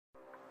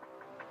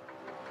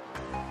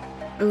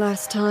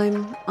Last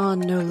time on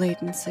No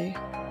Latency.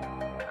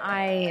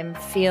 I am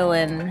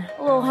feeling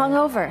a little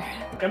hungover.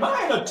 Am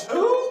I in a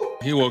tube?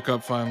 He woke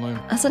up finally.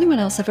 Has anyone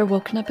else ever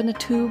woken up in a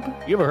tube?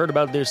 You ever heard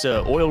about this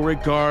oil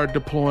rig? Guard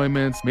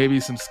deployments, maybe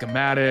some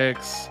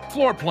schematics,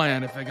 floor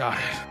plan if they got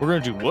it. We're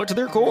gonna do what to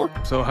their core?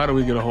 So how do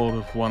we get a hold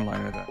of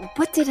one-liner then?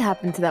 What did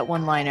happen to that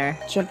one-liner?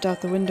 Jumped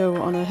out the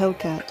window on a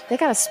Hellcat. They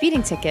got a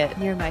speeding ticket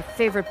near my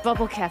favorite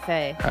bubble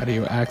cafe. How do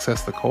you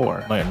access the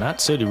core? Man,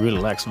 that city really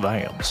likes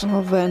vans.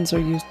 All vans are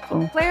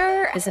useful.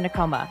 Claire is in a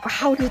coma.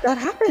 How did that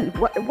happen?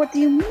 What do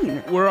you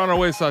mean? We're on our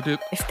way, Satu.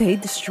 If they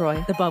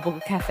destroy the bubble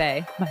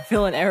cafe, my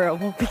villain era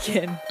will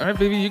begin. All right,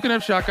 baby, you can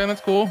have shotgun. That's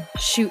cool.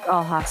 Shoot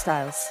all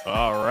hostiles.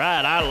 All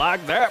right, I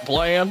like that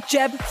plan.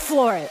 Jeb,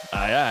 floor it.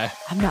 Aye, aye.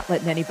 I'm not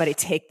letting anybody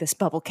take this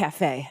bubble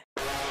cafe.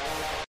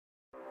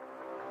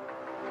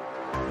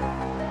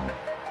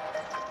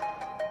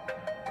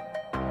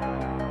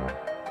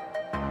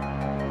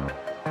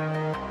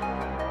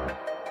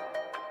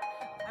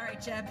 All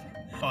right, Jeb.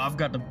 Oh,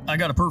 I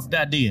got a perfect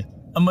idea.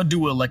 I'm gonna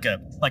do like a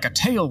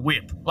tail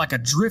whip, like a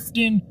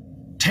drifting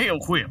tail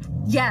whip.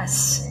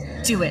 Yes,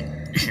 do it.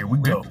 Here we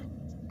go.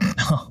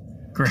 Oh,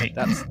 great.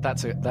 That's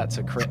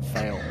a crit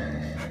fail.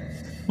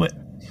 What?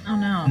 Oh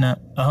no. No.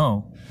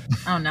 Oh.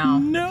 Oh no.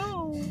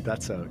 No.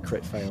 That's a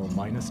crit fail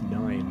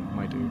 -9,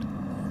 my dude.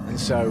 And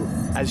so,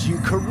 as you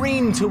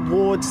careen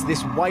towards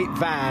this white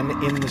van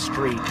in the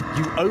street,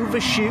 you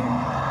overshoot,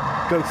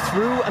 go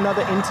through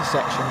another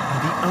intersection,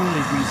 and the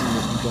only reason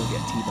that you don't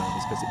get T-boned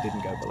is because it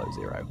didn't go below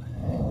 0.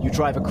 You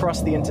drive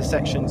across the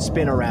intersection,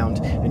 spin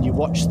around, and you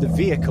watch the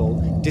vehicle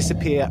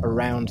disappear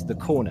around the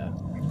corner,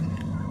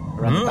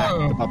 around the back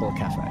of the Bubble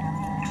Cafe.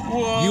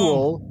 Whoa. You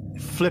all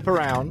flip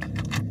around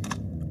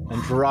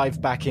and drive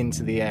back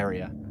into the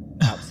area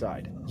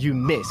outside. You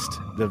missed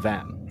the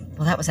van.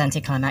 Well, that was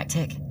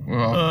anticlimactic.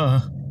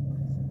 Well,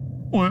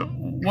 Why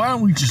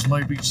don't we just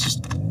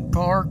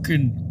park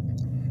and...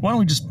 Why don't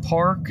we just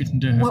park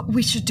and... Well,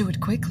 we should do it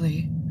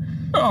quickly.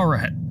 All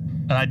right.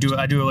 And I do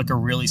like a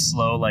really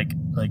slow, like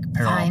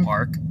parallel Fine.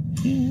 park.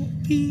 Beep,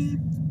 beep,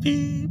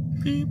 beep,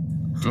 beep.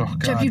 oh,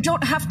 God. Jeb, you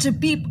don't have to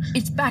beep.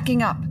 It's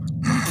backing up.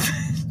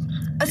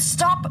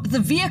 Stop the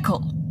vehicle.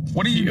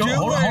 What are you doing?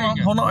 Hold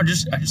on. I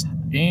just...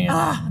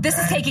 This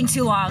is taking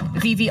too long.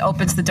 Vivi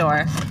opens the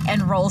door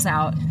and rolls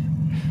out.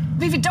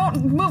 Vivi,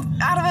 don't move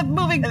out of a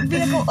moving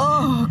vehicle.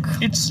 Oh,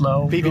 God. It's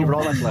slow. Phoebe,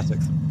 roll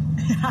athletics.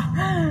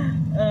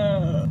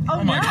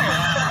 Oh my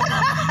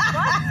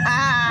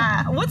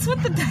God. What's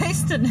with the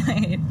dice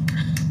tonight?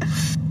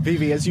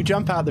 Vivi, as you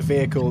jump out of the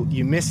vehicle,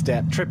 you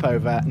misstep, trip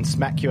over, and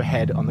smack your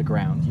head on the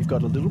ground. You've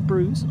got a little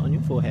bruise on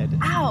your forehead.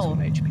 And Ow.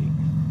 1 HP.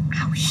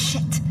 Oh,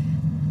 shit.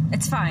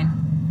 It's fine.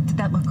 Did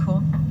that look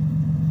cool?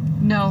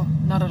 No,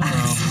 not at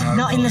all.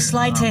 Not in the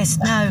slightest,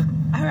 no.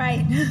 All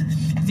right.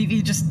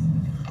 Vivi just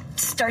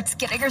starts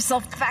getting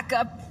herself back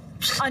up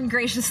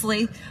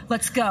ungraciously.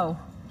 Let's go.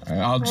 All right,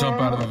 I'll jump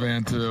out of the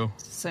van, too.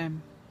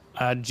 Same.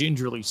 I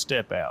gingerly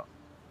step out.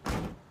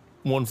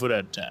 1 foot at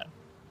a time.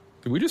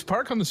 Did we just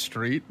park on the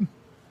street?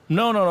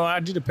 No. I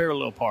did a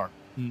parallel park.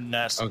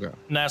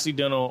 Nicely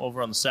done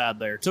over on the side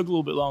there. Took a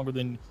little bit longer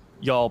than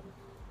y'all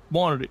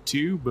wanted it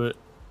to, but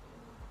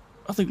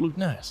I think it looked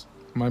nice.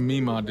 My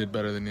Meemaw did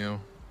better than you.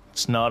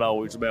 It's not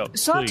always about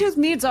Sawtooth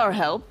needs our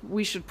help.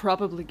 We should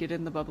probably get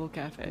in the Bubble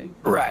Cafe.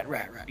 Right.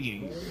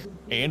 Yeah.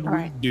 And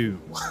we do.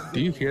 Do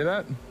you hear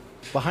that?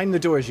 Behind the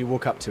door, as you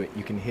walk up to it,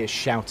 you can hear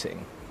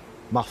shouting,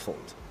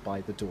 muffled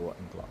by the door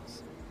and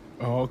glass.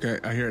 Oh, okay.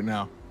 I hear it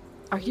now.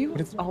 Are you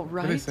all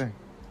What did I right? say?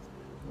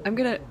 I'm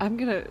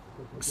gonna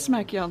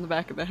smack you on the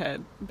back of the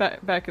head,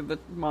 back of the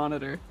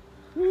monitor.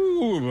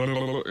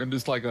 Ooh, and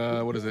just like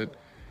what is it?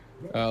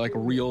 Like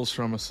reels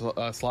from a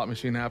slot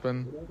machine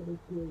happen.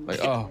 Like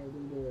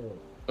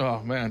oh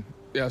man,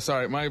 yeah.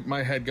 Sorry,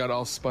 my head got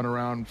all spun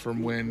around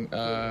from when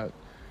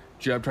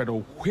Jeb tried to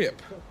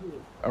whip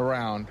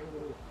around.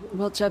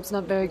 Well, Jeb's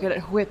not very good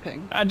at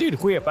whipping. I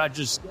did whip. I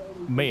just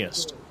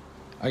missed.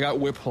 I got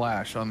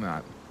whiplash on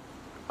that.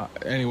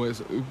 Anyways,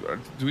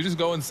 do we just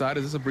go inside?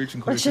 Is this a breach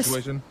and clear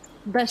situation?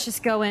 Let's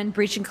just go in,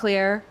 breach and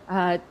clear.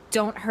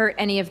 Don't hurt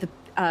any of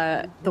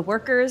the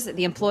workers,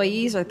 the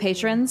employees, or the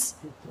patrons.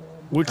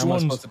 Which How am I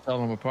one's... supposed to tell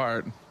them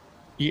apart?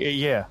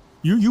 Yeah.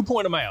 You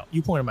point them out.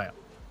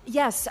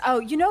 Yes. Oh,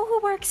 you know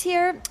who works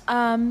here?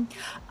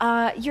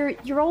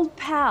 Your old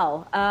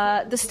pal,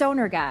 the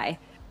stoner guy,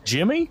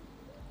 Jimmy?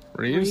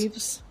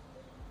 Reeves?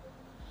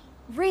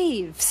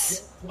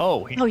 Reeves.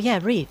 Oh, Oh, yeah,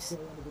 Reeves.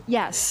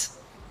 Yes.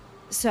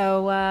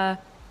 So,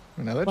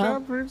 Another well-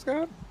 job Reeves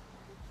got?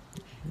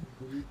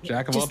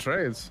 Jack of all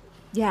trades.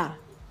 yeah.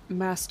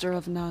 Master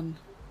of none.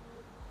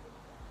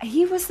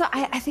 He was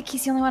I think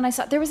he's the only one I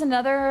saw. There was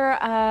another,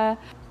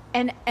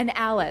 and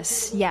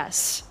Alice,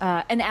 yes.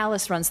 And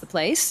Alice runs the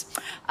place.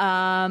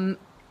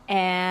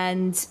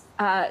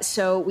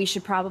 So we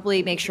should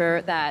probably make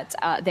sure that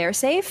they're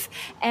safe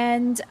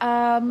and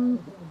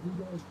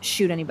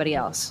shoot anybody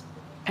else.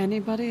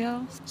 Anybody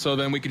else? So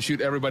then we can shoot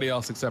everybody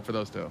else except for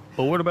those two.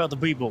 but what about the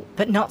people?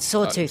 But not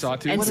Sawtooth.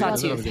 Sawtooth? And What about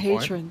Sawtooth. the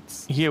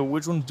patrons? Yeah,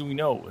 which ones do we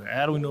know?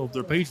 How do we know if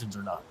they're patrons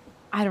or not?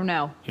 I don't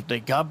know. If they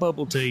got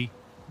bubble tea,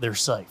 they're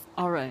safe.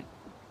 All right.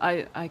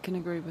 I can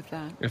agree with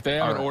that. If they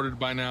haven't ordered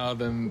by now,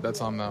 then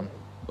that's on them.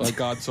 Let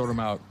God sort them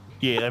out.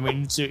 Yeah, I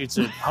mean, it's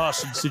a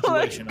hostage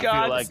situation. I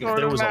feel like if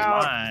there was a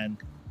line,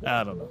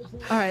 I don't know.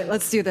 All right,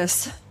 let's do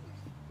this.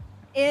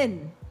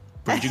 In.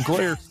 Bridge and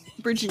clear.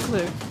 Bridge and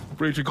clear.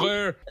 Bridge and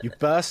clear. You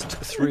burst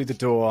through the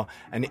door,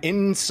 and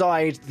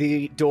inside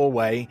the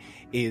doorway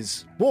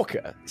is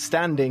Walker,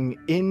 standing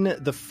in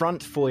the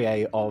front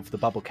foyer of the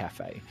Bubble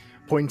Cafe,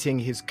 pointing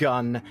his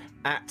gun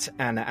at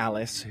Anna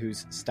Alice,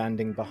 who's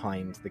standing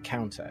behind the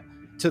counter.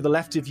 To the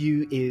left of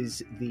you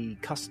is the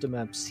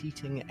customer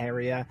seating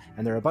area,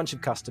 and there are a bunch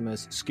of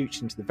customers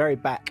scooched into the very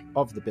back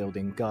of the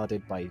building,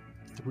 guarded by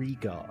 3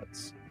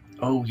 guards.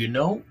 Oh,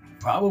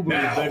 probably a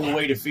better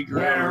way to figure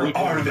out. Where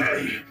are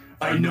they?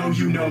 I know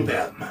you know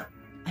them.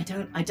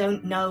 I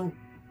don't know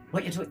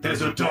what you're talking.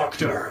 There's a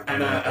doctor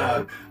and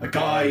a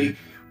guy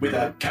with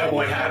a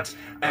cowboy hat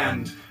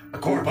and a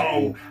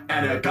corpo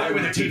and a guy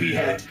with a TV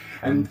head,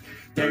 and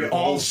they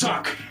all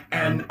suck.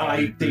 And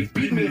they've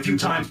beaten me a few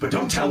times, but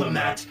don't tell them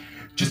that.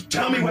 Just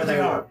tell me where they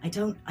are. I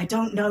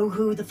don't know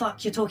who the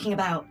fuck you're talking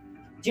about.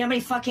 Do you know how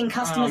many fucking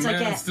customers I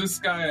get? It's this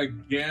guy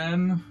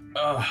again.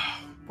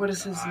 What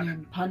is his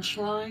name?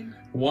 Punchline?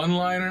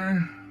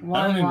 One-liner?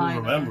 I don't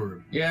even remember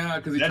him. Yeah,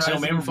 because he tries to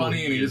be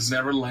funny and he just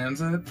never lands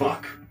it.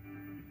 Fuck.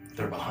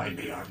 They're behind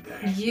me, aren't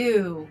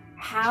they?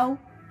 How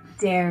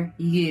dare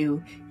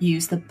you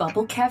use the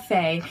Bubble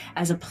Cafe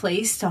as a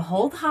place to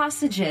hold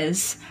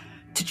hostages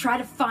to try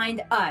to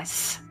find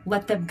us?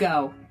 Let them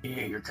go.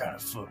 Yeah, you're kind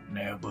of fucked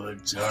now,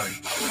 bud. Sorry.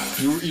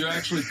 You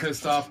actually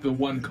pissed off the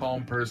one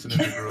calm person in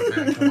the group,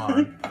 man. Come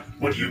on.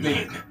 What do you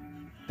mean?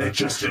 They're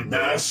just a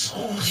nurse?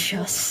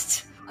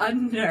 Just a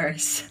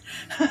nurse.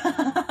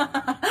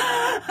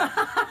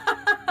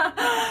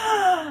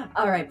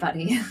 All right,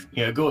 buddy.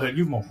 Yeah, go ahead.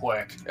 Give him a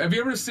whack. Have you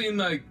ever seen,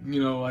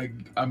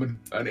 I'm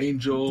an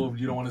angel,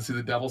 you don't want to see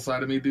the devil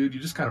side of me, dude? You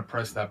just kind of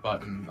press that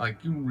button.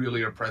 You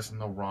really are pressing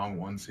the wrong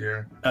ones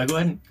here. Go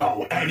ahead.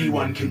 Oh,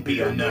 anyone can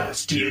be a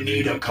nurse. Do you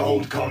need a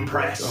cold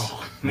compress?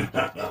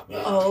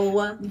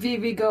 Oh,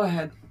 Vivi, go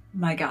ahead.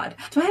 my God.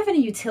 Do I have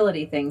any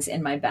utility things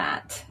in my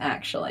bat,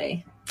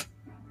 actually?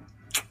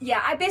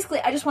 Yeah, I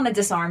just want to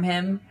disarm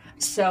him.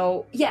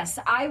 So, yes,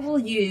 I will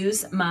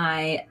use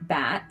my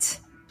bat.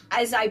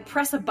 As I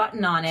press a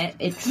button on it,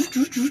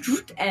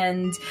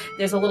 and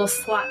there's a little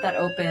slot that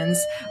opens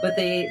with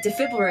a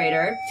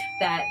defibrillator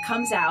that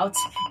comes out.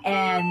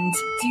 And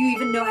do you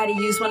even know how to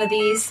use one of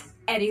these?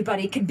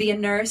 Anybody can be a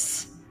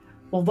nurse.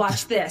 Well,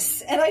 watch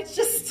this. And I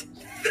just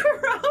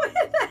throw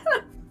it at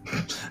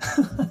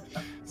him.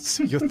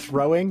 So you're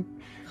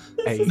throwing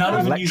a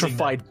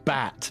electrified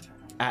bat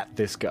at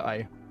this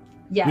guy.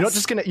 Yes.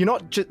 You're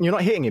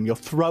not hitting him, you're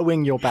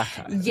throwing your bat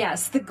at him.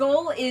 Yes, the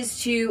goal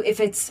is to, I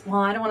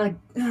don't want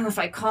to, if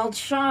I called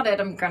shot it,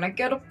 I'm going to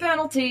get a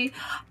penalty,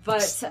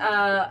 but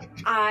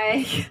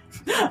I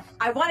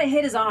want to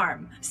hit his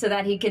arm so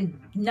that he can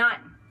not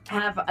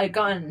have a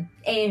gun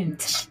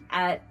aimed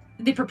at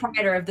the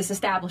proprietor of this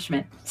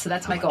establishment. So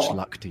that's my goal. How much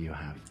luck do you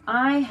have?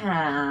 I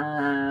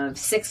have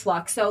 6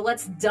 luck, so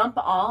let's dump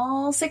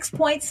all 6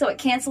 points so it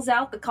cancels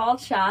out the called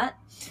shot.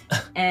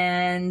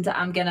 And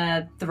I'm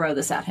gonna throw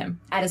this at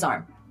him, at his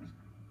arm,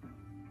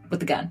 with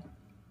the gun.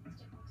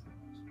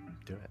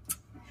 Do it.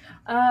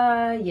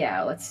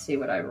 Yeah. Let's see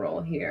what I roll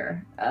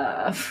here.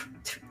 To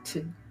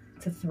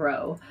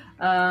throw.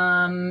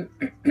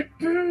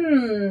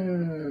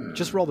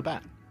 Just roll the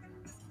bat.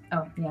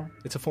 Oh yeah.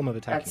 It's a form of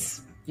attacking.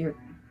 You're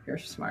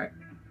smart.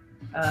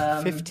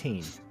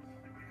 15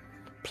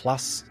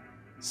 plus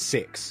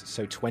 6,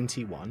 so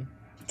 21.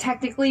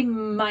 Technically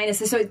minus,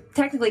 so it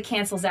technically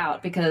cancels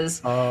out because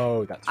that's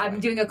right. I'm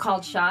doing a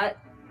called shot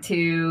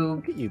to...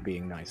 Look at you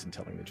being nice and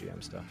telling the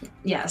GM stuff.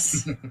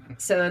 Yes.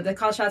 So the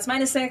called shot's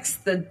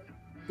 -6, the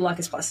luck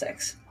is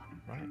 +6.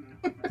 Right.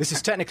 This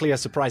is technically a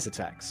surprise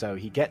attack, so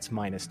he gets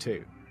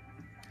 -2.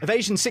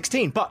 Evasion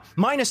 16, but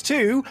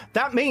 -2,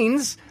 that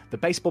means the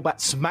baseball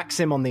bat smacks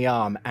him on the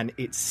arm and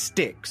it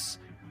sticks,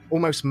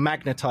 almost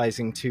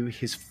magnetizing to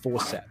his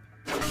forceps.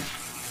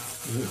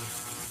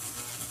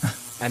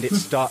 And it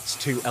starts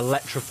to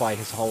electrify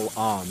his whole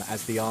arm.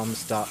 As the arm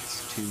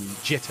starts to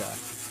jitter,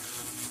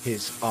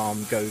 his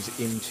arm goes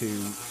into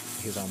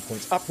his arm,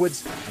 points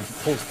upwards, and he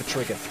pulls the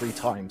trigger 3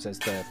 times as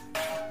the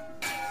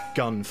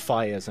gun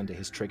fires under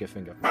his trigger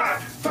finger.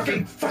 Yeah,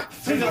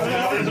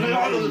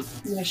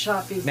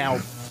 shot people. Now,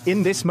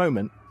 in this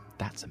moment,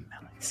 that's a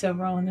melee. So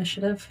roll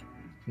initiative.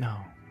 No.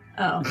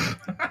 Oh.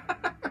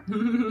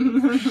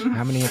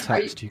 How many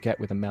attacks do you get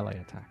with a melee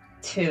attack?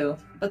 2.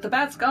 But the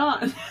bat's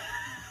gone.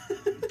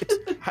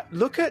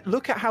 Look at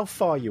how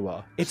far you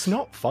are. It's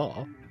not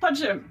far. Punch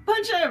him!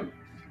 Punch him!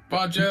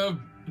 Punch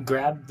him!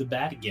 Grab the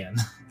bat again.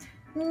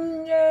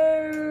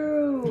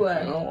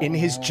 No! In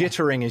his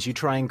jittering, as you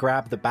try and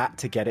grab the bat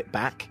to get it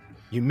back,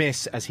 you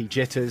miss as he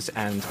jitters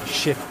and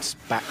shifts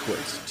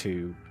backwards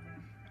to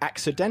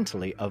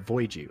accidentally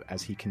avoid you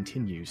as he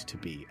continues to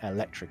be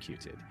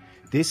electrocuted.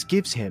 This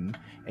gives him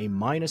a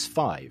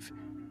 -5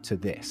 to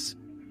this.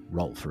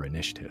 Roll for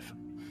initiative.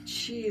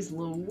 Jeez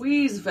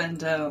Louise,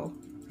 Vendel.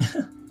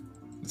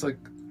 It's like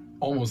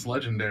almost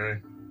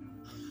legendary.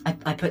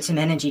 I put some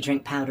energy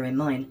drink powder in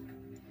mine.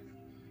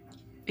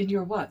 In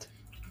your what?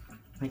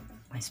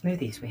 My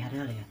smoothies we had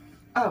earlier.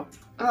 Oh,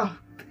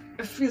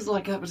 it feels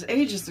like that was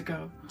ages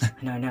ago.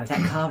 No,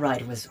 that car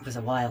ride was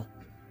a while.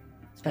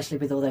 Especially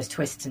with all those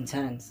twists and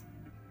turns.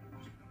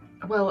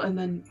 Well, and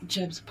then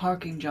Jeb's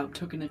parking job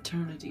took an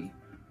eternity.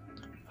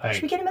 Hey,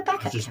 Should we get him a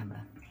backup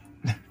camera?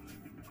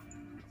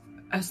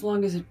 As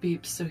long as it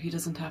beeps so he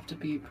doesn't have to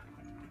beep.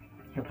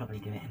 He'll probably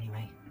do it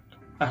anyway.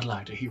 I'd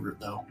like to hear it,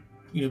 though.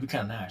 You know, it'd be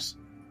kind of nice.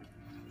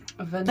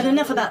 But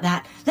enough about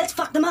that. Let's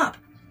fuck them up.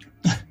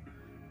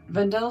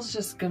 Vendel's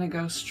just gonna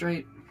go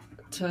straight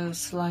to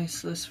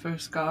slice this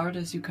first guard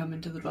as you come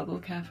into the Bubble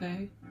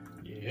Cafe.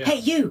 Yeah. Hey,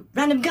 you!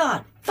 Random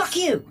guard! Fuck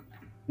you!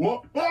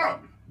 What? Ah!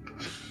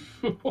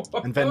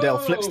 And Vendel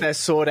flips their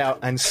sword out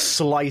and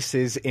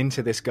slices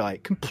into this guy,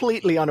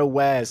 completely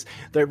unawares.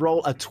 They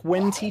roll a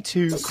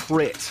 22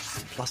 crit,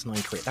 plus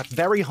 9 crit. That's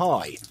very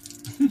high.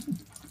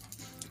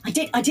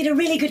 I did a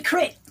really good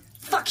crit.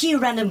 Fuck you,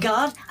 random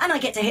guard. And I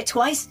get to hit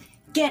twice.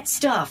 Get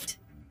stuffed.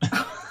 They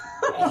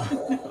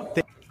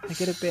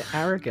get a bit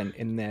arrogant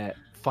in their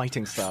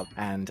fighting style,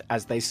 and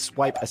as they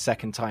swipe a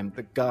second time,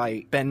 the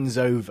guy bends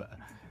over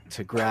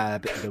to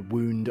grab the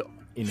wound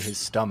in his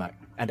stomach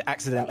and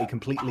accidentally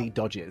completely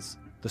dodges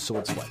the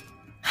sword swipe.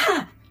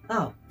 Ha!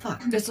 Oh,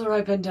 fuck. It's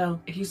alright,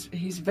 Vendel. He's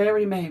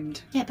very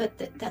maimed. Yeah, but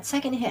that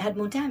second hit had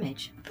more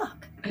damage.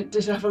 Fuck. It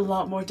did have a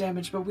lot more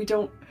damage, but we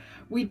don't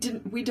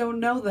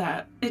know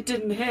that. It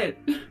didn't hit.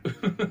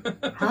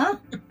 Huh?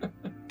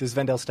 Does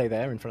Vendel stay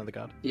there in front of the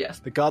guard? Yes.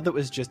 The guard that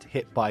was just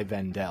hit by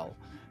Vendel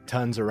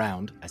turns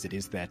around, as it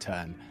is their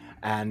turn,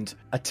 and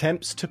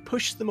attempts to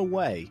push them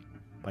away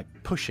by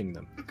pushing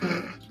them.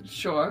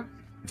 Sure.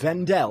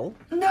 Vendel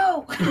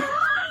No!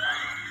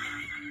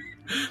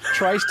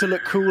 tries to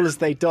look cool as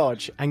they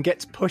dodge and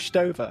gets pushed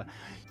over.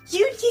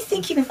 You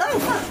think you can... Oh,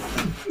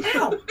 fuck.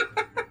 Ow.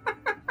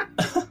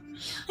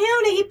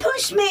 Iona, he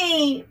pushed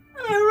me.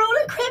 I rolled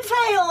a crit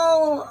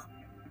fail.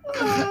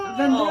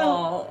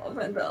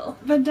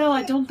 Vendel,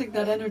 I don't think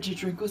that energy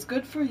drink was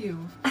good for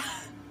you. I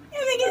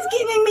think it's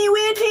giving me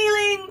weird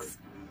feelings.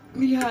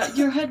 Yeah,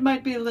 your head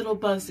might be a little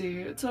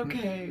buzzy. It's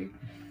okay.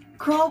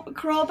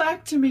 Crawl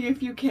back to me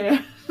if you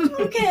can.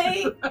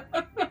 Okay.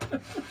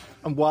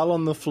 And while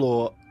on the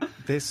floor,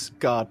 this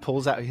guard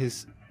pulls out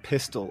his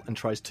pistol and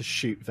tries to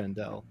shoot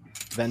Vendel.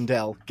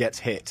 Vendel gets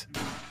hit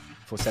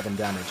for 7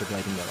 damage,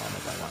 ablating their armor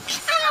by 1.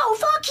 Ow,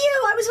 fuck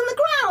you! I was on the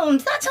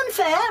ground! That's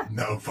unfair!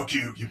 No, fuck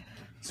you. You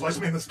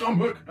sliced me in the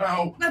stomach.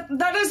 Ow.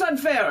 That is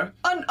unfair.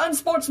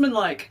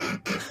 Unsportsmanlike.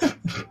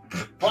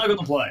 Flag on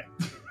the play.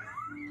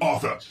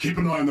 Arthur, keep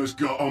an eye on those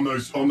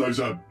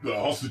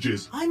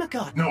hostages. I'm a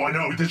guard. No, I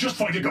know. There's just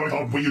fighting going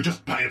on. Will you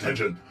just pay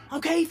attention?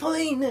 Okay,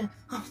 fine.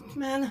 Oh,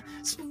 man,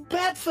 it's a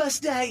bad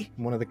first day.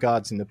 One of the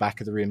guards in the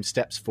back of the room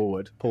steps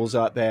forward, pulls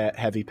out their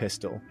heavy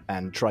pistol,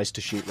 and tries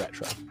to shoot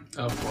Retro.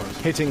 Of course.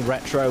 Hitting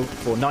Retro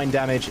for 9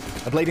 damage,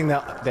 ablating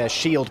their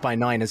shield by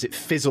 9 as it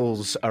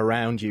fizzles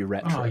around you,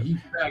 Retro. Oh, you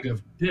bag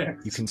of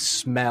dicks. You can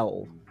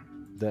smell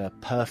the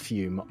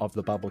perfume of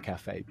the Bubble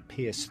Cafe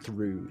pierce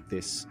through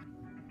this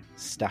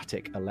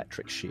static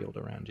electric shield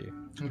around you.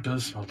 It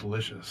does smell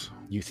delicious.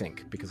 You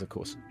think, because of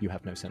course you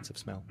have no sense of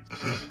smell.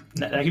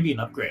 That could be an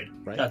upgrade.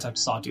 Right. Gotta talk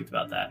to Sawtooth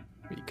about that.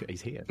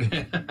 He's here.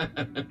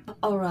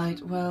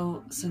 Alright,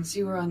 well, since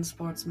you were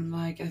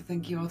unsportsmanlike, I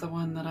think you're the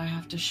one that I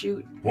have to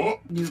shoot. What?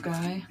 New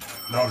guy.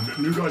 No,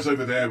 new guy's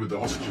over there with the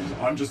hostages.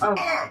 I'm just... Oh.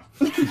 Ah!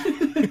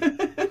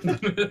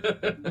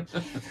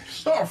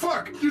 Oh,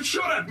 fuck! You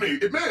shot at me!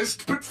 It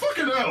missed, but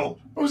fucking hell!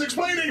 I was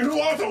explaining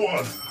who Arthur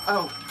was!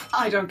 Oh,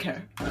 I don't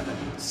care.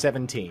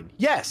 17.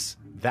 Yes,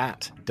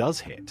 that does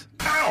hit.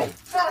 Ow!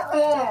 Fuck!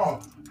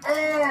 Oh!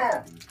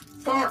 Oh!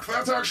 Fuck,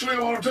 that's actually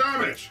a lot of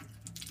damage!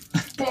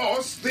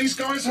 Boss, these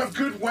guys have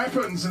good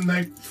weapons and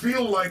they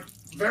feel like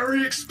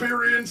very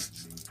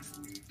experienced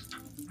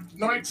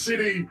Night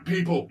City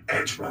people.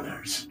 Edge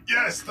runners.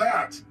 Yes,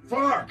 that!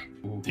 Fuck!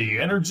 The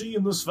energy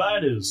in this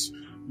fight is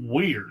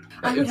weird.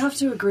 I would have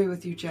to agree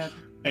with you, Jeb.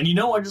 And you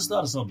know, I just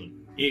thought of something.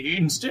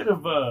 Instead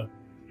of,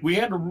 we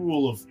had a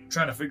rule of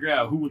trying to figure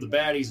out who were the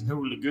baddies and who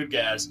were the good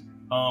guys.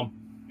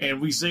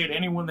 And we said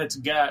anyone that's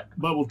got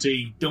bubble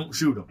tea, don't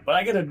shoot them. But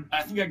I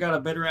think I got a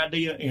better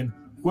idea, and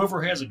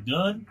whoever has a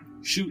gun,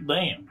 shoot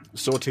them.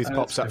 Sawtooth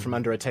pops up from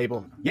under a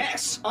table.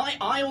 Yes,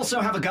 I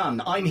also have a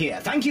gun. I'm here.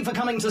 Thank you for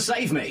coming to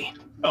save me.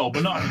 Oh,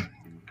 but not him.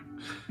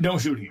 Don't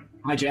shoot him.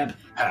 Hi, Jeb.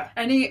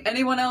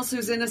 Anyone else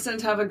who's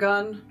innocent have a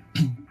gun?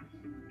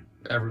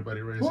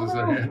 Everybody raises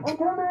their hand.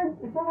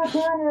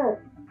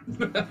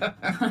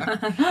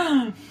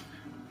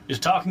 Is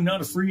talking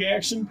not a free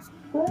action?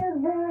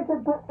 Opening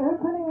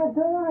the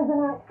door is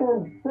an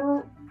action.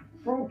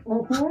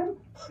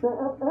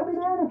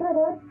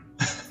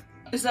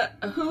 Is that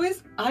who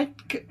is? I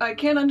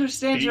can't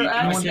understand your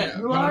accent.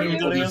 Who are you?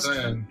 What are you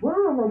saying? Wow,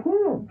 my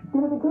kid. It's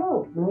gonna be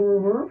cool.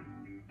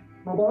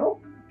 My dad?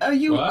 Are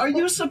you What? are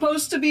you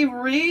supposed to be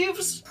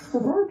Reeves?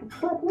 Oh,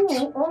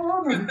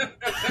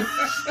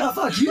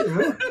 fuck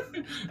you.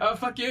 Oh,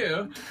 fuck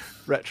you.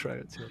 Retro,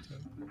 it's your turn.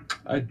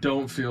 I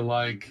don't feel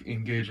like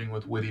engaging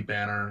with Witty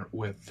Banner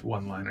with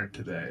one-liner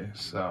today,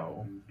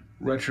 so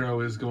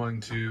Retro is going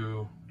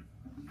to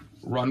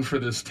run for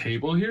this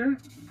table here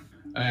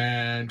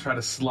and try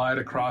to slide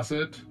across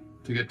it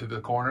to get to the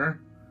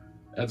corner,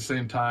 at the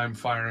same time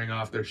firing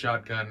off their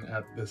shotgun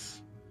at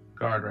this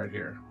guard right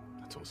here.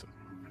 That's awesome.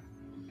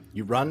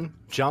 You run,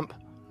 jump,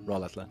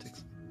 roll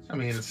athletics. I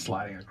mean, it's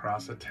sliding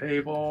across a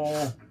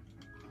table.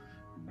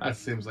 That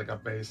seems like a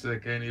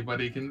basic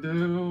anybody can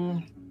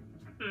do.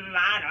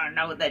 I don't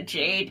know that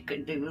Jade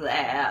could do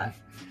that.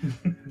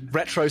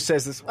 Retro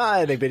says this,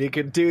 anybody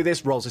could do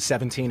this, rolls a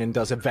 17 and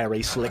does a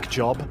very slick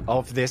job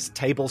of this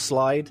table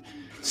slide,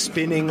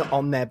 spinning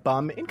on their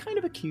bum in kind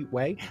of a cute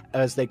way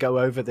as they go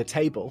over the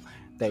table.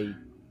 They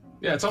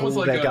It's almost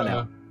pull like their gun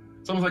out.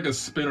 it's almost like a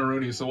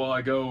spinneroonie. So while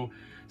I go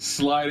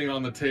sliding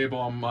on the table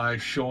on my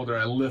shoulder,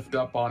 I lift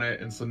up on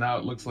it, and so now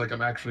it looks like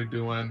I'm actually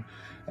doing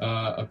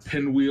a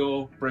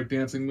pinwheel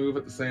breakdancing move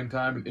at the same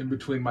time. And in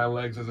between my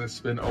legs, as I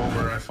spin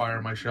over, I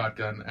fire my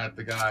shotgun at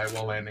the guy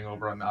while landing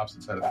over on the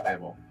opposite side of the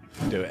table.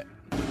 Do it.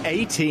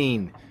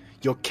 18.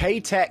 Your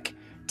K-Tech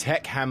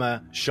Tech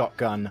Hammer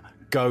shotgun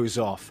goes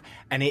off,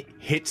 and it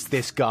hits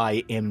this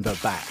guy in the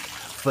back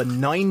for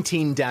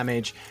 19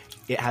 damage.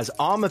 It has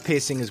armor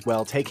piercing as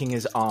well, taking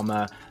his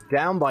armor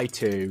down by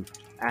 2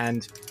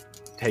 and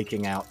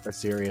taking out a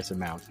serious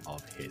amount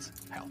of his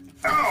health.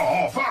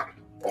 Oh, fuck!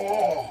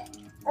 Oh,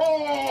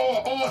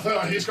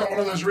 Arthur, he's got one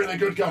of those really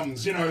good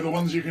guns. You know, the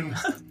ones you can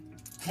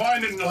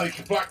find in,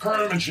 like, Black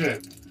Chrome and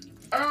shit.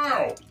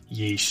 Ow!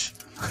 Yeesh.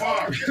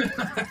 Fuck!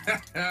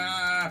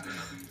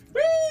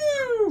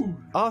 Woo!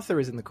 Arthur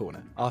is in the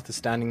corner. Arthur's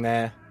standing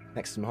there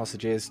next to some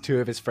hostages. 2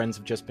 of his friends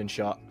have just been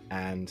shot,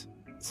 and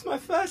it's my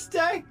first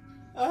day.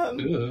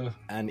 Ugh.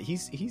 And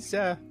he's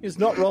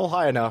not roll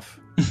high enough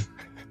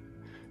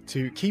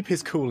to keep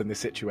his cool in this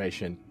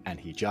situation, and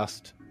he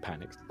just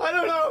panics. I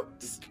don't know,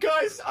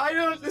 guys.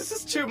 This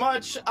is too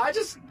much. I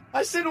just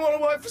didn't want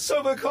to work for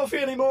Sober Coffee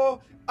anymore.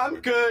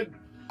 I'm good.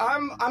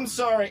 I'm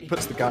sorry. He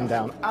puts the gun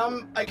down.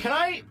 Can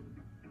I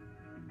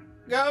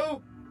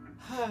go?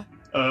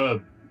 I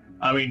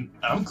mean,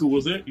 I'm cool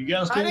with it. You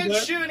guys cool I with didn't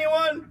that? shoot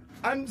anyone.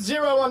 I'm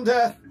 0 on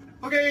death.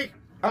 Okay,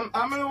 I'm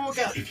gonna walk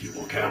out. If you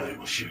walk out, I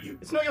will shoot you.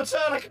 It's not your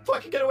turn. I can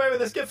fucking get away with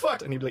this. Get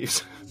fucked. And he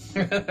leaves.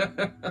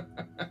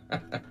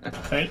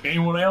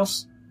 Anyone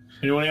else?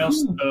 Anyone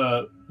else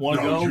want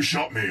to No, go? you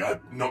shot me.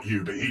 Not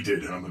you, but he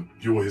did. And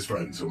you're his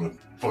friend, so I'm gonna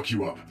fuck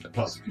you up.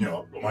 Plus, you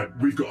know,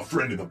 we've got a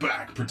friend in the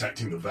back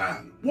protecting the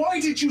van.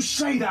 Why did you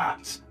say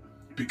that?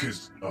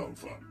 Because, oh,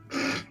 fuck.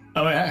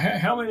 I mean,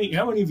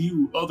 how many of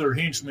you other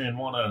henchmen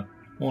want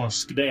to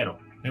skedaddle?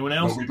 Anyone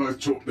else? Well, we both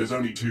talked. There's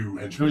only 2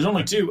 henchmen. There was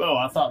only 2. Oh,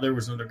 I thought there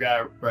was another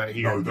guy right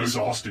here. No, those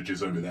are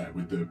hostages over there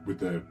with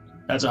the.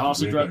 That's a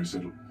hostage right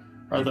there.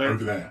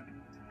 Over there.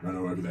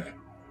 No, over there.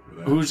 Over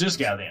there. Who's this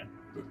guy then?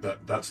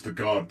 That's the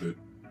guard that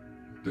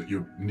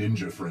your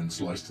ninja friend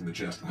sliced in the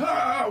chest.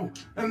 Ow!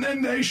 And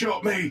then they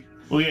shot me.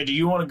 Well, yeah. Do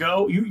you want to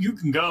go? You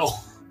can go.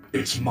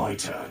 It's my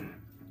turn.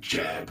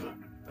 Jab.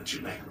 That's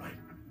your name, right?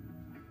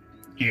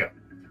 Yeah,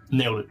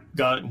 nailed it.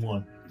 Got it in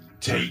 1.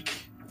 Take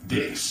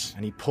this.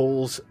 And he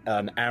pulls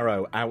an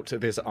arrow out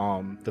of his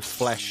arm. The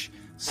flesh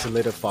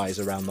solidifies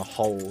around the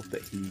hole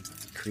that he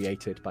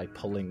created by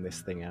pulling this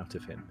thing out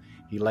of him.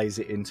 He lays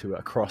it into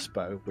a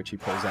crossbow, which he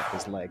pulls out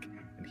his leg,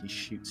 and he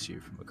shoots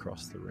you from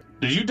across the room.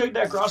 Did you take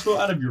that crossbow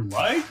out of your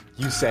leg?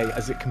 You say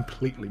as it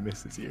completely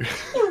misses you.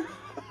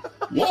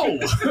 Whoa!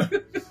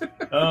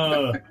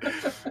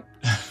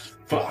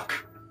 Fuck.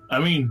 I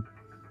mean,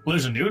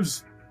 listen, it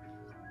was,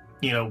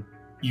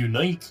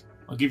 unique.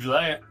 I'll give you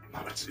that.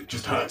 Oh, it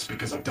just hurts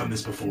because I've done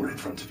this before in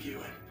front of you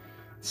and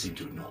seem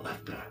to have not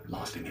left a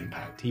lasting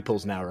impact. He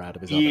pulls an arrow out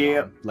of his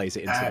other arm, lays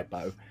it into a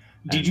bow.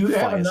 Did and you have a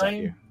fires at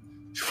name?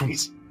 you.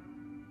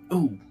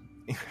 Ooh.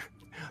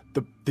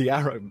 The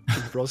arrow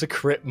rolls a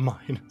crit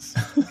minus.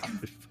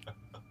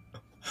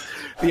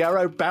 The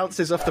arrow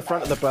bounces off the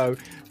front of the bow,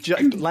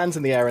 lands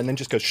in the air, and then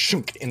just goes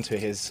shunk into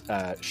his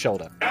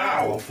shoulder.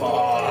 Ow,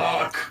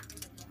 fuck!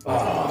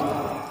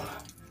 I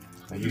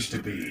used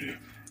to be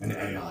an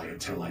AI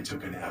until I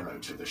took an arrow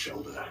to the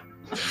shoulder.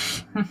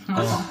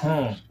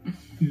 Uh-huh.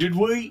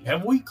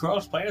 Have we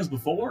crossed paths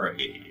before?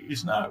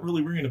 It's not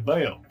really ringing a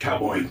bell.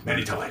 Cowboy,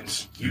 many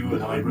times. You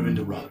and I ruined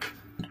a rug.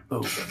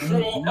 Oh.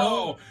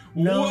 Whoa!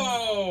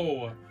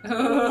 No.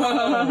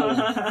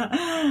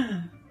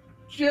 Whoa!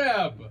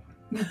 Jeb!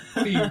 What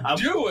are you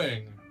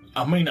doing?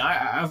 I mean,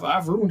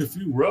 I've ruined a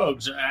few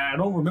rugs. I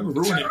don't remember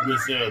ruining it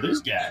with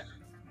this guy.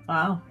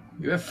 Wow.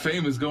 That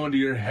fame is going to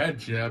your head,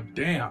 Jeb.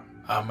 Damn.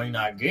 I mean,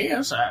 I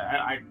guess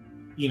I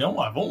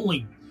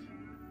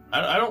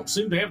don't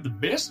seem to have the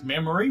best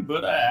memory,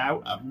 but I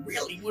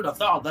really would have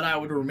thought that I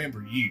would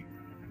remember you.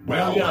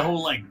 Well, you got a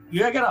whole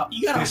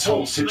this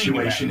whole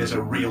situation is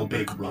a real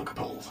big rug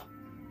pull.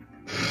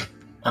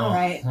 All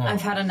right,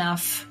 I've had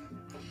enough.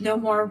 No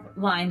more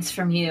lines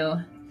from you.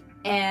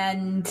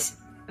 And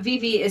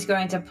Vivi is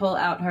going to pull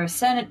out her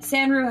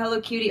Sanru Hello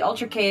Cutie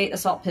Ultra K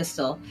assault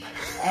pistol,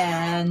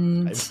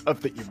 and I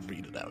love that you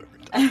read it out every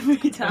time.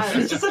 every time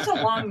it's just such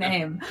a long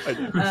name.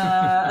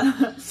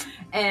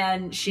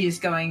 And she's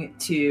going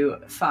to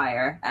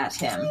fire at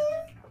him.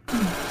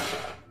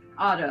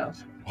 Auto.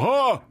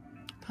 Oh!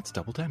 That's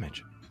double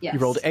damage. Yes. You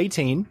rolled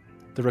 18.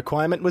 The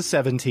requirement was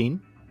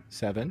 17.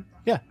 7.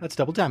 Yeah, that's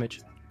double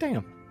damage.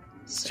 Damn.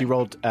 So you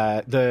rolled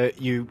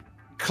you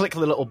click the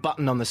little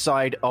button on the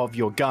side of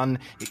your gun.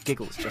 It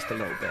giggles just a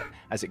little bit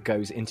as it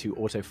goes into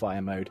auto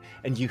fire mode,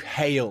 and you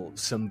hail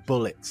some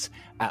bullets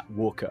at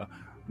Walker.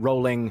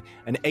 Rolling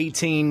an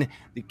 18,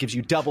 it gives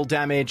you double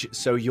damage,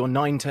 so your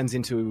 9 turns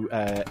into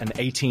an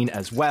 18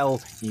 as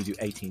well. You do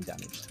 18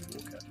 damage to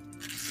Walker.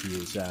 He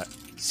is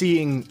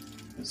seeing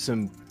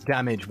some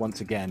damage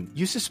once again.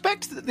 You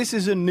suspect that this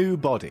is a new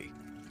body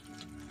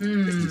that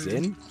he's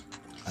in.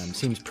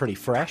 Seems pretty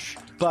fresh,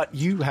 but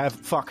you have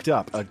fucked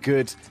up a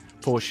good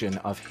portion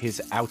of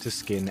his outer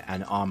skin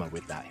and armor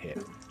with that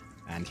hit,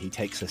 and he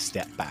takes a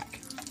step back.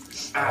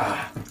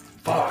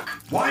 Fuck.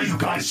 Why are you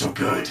guys so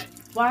good?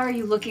 Why are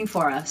you looking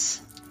for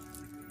us?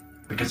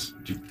 Because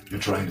you're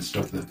trying to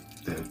stop the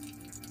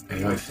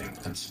AI thing.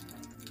 That's...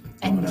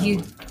 And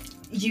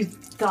you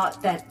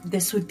thought that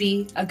this would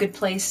be a good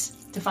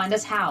place to find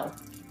us? How?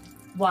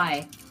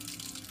 Why?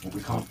 Well,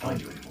 we can't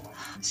find you anymore.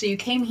 So you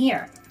came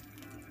here?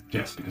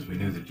 Yes, because we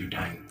knew that you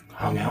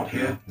hung out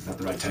here. Is that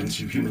the right tense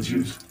you humans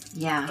use?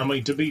 Yeah. I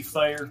mean, to be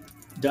fair,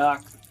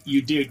 Doc,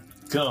 you did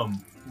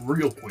come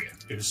real quick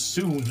as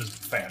soon as we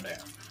found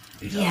out.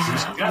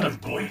 Yeah. Got a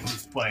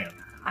blatant plan.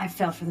 I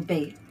fell for the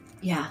bait.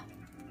 Yeah.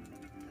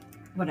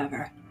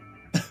 Whatever.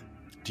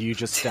 Do you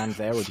just stand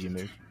there, or do you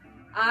move?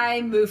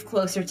 I move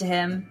closer to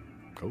him.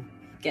 Cool.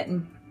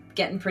 Getting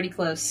pretty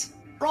close.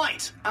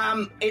 Right.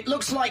 It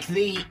looks like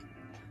the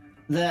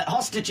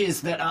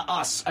hostages that are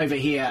us over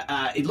here,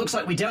 it looks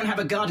like we don't have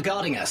a guard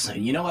guarding us.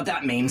 You know what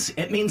that means?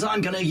 It means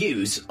I'm gonna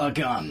use a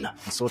gun.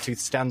 Sawtooth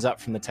stands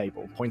up from the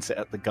table, points it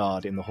at the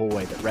guard in the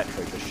hallway that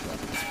Retro just shot,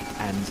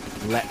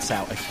 and lets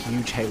out a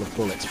huge hail of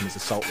bullets from his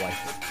assault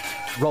rifle.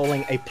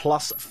 Rolling a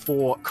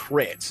 +4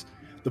 crit,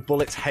 the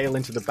bullets hail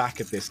into the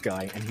back of this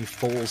guy, and he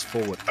falls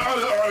forward.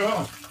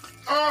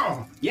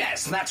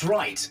 Yes, that's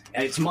right.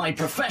 It's my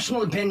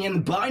professional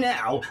opinion by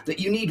now that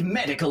you need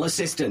medical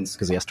assistance.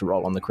 Because he has to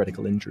roll on the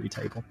critical injury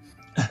table.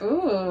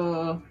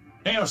 Ooh.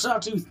 Damn,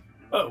 Sawtooth.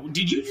 Oh,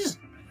 did you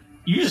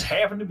just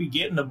happen to be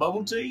getting a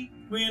bubble tea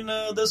when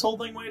this whole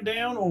thing went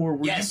down, or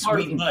were you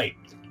part of the night?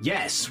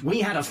 Yes, we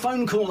had a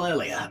phone call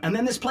earlier, and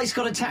then this place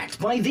got attacked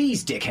by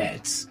these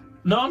dickheads.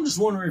 No, I'm just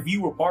wondering if you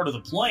were part of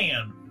the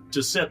plan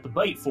to set the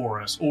bait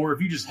for us, or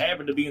if you just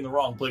happened to be in the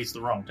wrong place at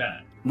the wrong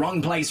time.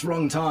 Wrong place,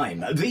 wrong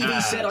time.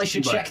 Vivi said I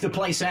should check the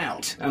place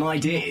out, and I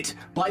did.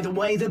 By the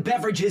way, the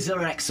beverages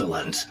are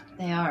excellent.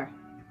 They are.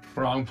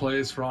 Wrong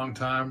place, wrong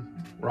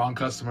time, wrong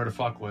customer to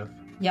fuck with.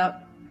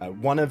 Yep.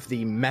 One of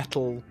the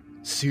metal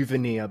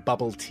souvenir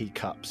bubble tea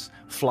cups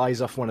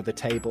flies off one of the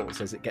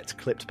tables as it gets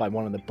clipped by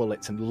one of the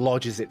bullets and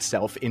lodges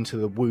itself into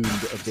the wound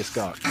of this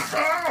guard.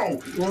 Ow!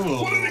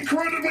 Whoa. What an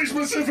incredibly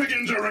specific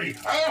injury!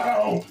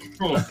 Ow!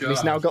 Oh, God.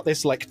 He's now got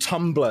this,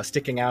 tumbler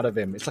sticking out of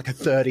him. It's like a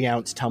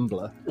 30-ounce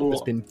tumbler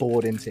that's been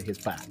bored into his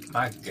back.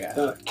 My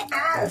God.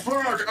 Ow,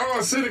 fuck!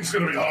 Oh, sitting's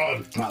gonna be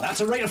hard. Well,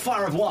 that's a rate of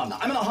fire of 1. I'm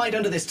gonna hide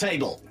under this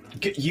table.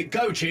 You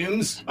go,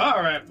 Tunes.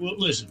 All right, well,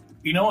 listen.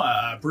 You know,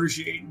 I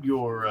appreciate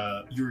your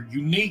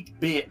unique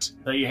bit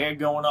that you had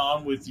going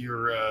on with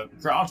your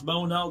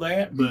crossbow and all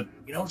that, but,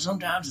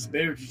 sometimes it's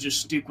better to just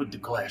stick with the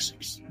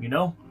classics,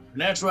 And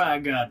that's why I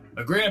got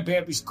a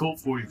Grandpappy's Colt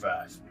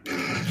 45.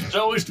 It's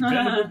always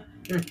dependable.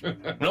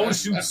 It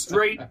always shoots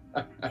straight,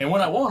 and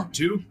when I want it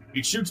to,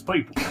 it shoots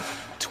people.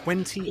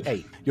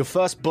 28. Your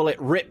first bullet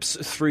rips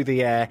through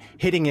the air,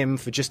 hitting him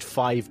for just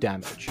 5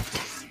 damage.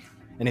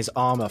 And his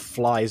armor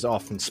flies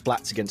off and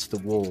splats against the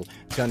wall,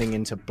 turning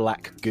into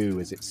black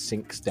goo as it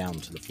sinks down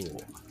to the floor.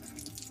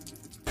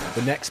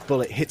 The next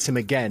bullet hits him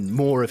again.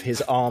 More of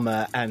his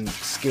armor and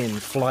skin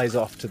flies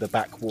off to the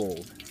back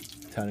wall,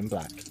 turning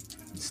black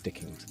and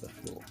sticking to the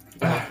floor.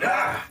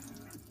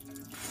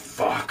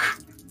 Fuck.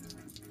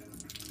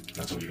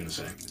 That's what you're gonna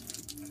say.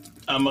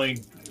 I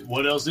mean,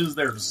 what else is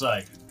there to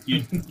say?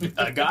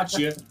 I got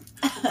you.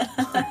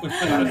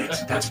 Damn it.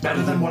 That's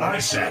better than what I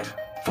said.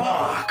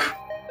 Fuck.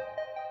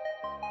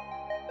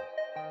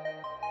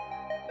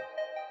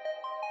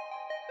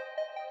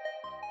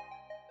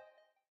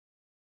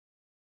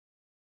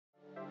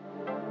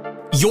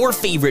 Your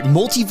favorite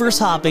multiverse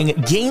hopping,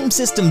 game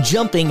system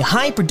jumping,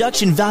 high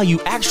production value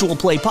actual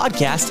play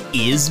podcast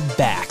is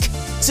back.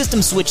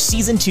 System Switch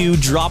Season 2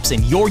 drops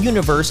in your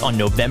universe on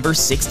November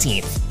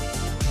 16th.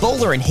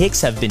 Bowler and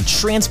Hicks have been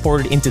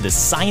transported into the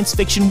science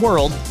fiction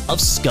world of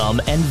scum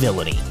and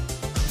villainy.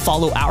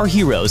 Follow our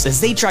heroes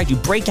as they try to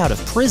break out of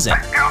prison.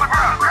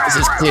 This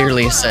is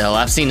clearly a cell.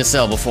 I've seen a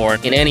cell before.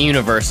 In any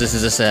universe, this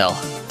is a cell.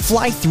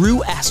 Fly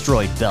through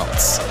asteroid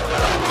belts.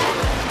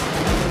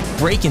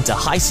 Break into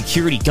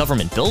high-security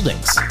government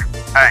buildings.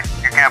 Hey,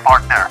 you can't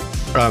park there.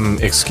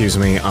 Excuse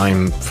me,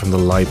 I'm from the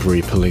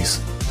library police.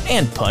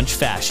 and punch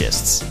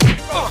fascists.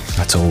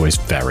 That's always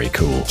very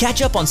cool.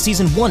 Catch up on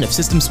Season 1 of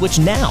System Switch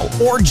now,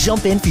 or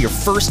jump in for your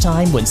first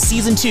time when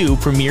Season 2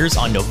 premieres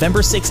on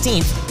November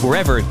 16th,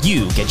 wherever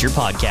you get your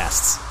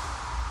podcasts.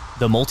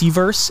 The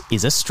multiverse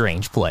is a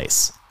strange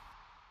place.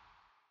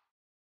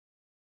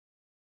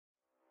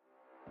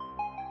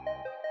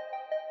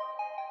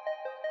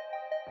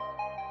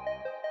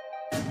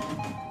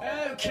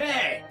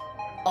 Okay,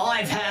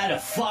 I've had a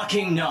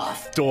fucking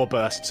enough. Door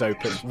bursts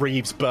open.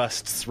 Reeves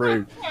bursts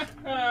through.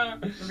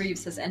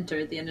 Reeves has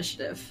entered the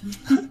initiative.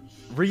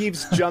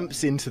 Reeves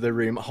jumps into the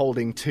room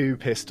holding 2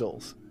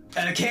 pistols.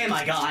 Okay,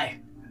 my guy.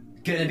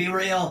 Gonna be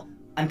real.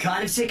 I'm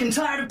kind of sick and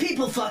tired of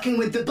people fucking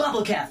with the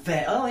bubble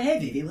cafe. Oh, hey,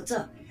 Vivi, what's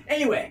up?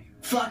 Anyway,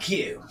 fuck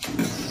you.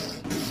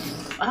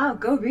 Wow,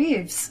 go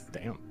Reeves.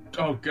 Damn.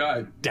 Oh,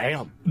 God.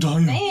 Damn.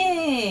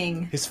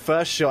 Dang. His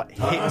first shot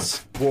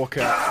hits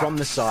Walker from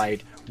the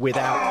side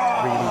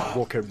without really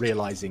Walker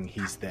realizing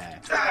he's there.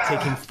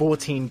 Taking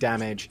 14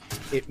 damage,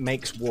 it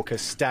makes Walker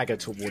stagger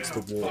towards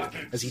the wall.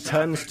 As he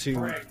turns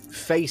to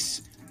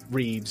face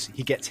Reeves,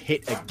 he gets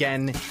hit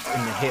again in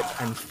the hip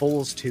and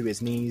falls to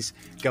his knees,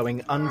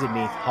 going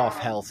underneath half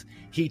health.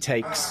 He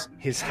takes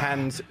his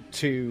hand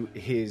to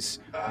his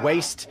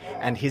waist,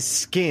 and his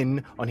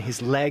skin on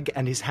his leg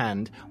and his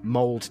hand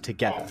mold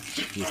together.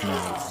 He is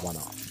now one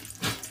arm.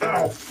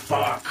 Oh,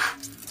 fuck.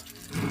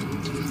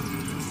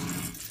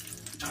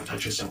 Don't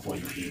touch yourself while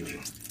you're healing.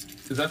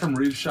 Is that from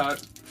Reeves' shot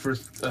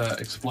first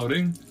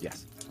exploding?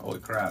 Yes. Holy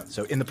crap.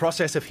 So in the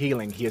process of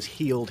healing, he has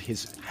healed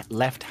his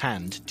left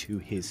hand to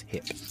his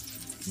hip.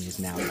 He is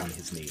now on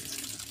his knees.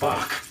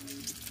 Fuck.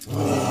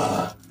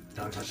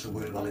 Don't touch the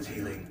wound while it's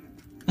healing.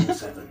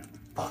 7.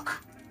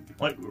 Fuck.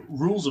 Like,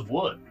 rules of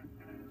what?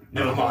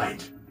 Never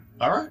mind.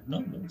 Alright,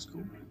 no, that's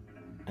cool.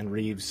 And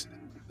Reeves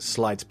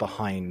slides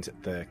behind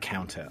the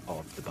counter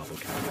of the bubble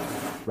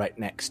cafe, right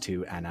next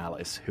to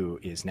Annalice, who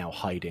is now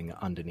hiding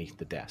underneath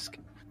the desk.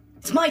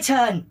 It's my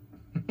turn!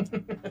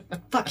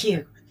 Fuck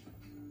you.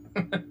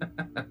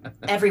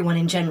 Everyone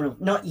in general,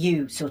 not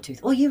you, Sawtooth.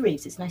 Or you,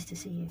 Reeves, it's nice to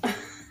see you.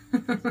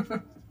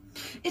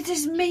 It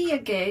is me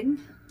again.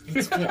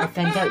 I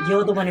found out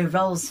you're the one who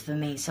rolls for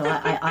me, so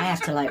I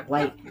have to, like,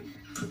 wait.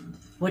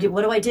 What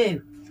do I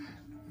do?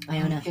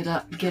 Iona.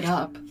 Get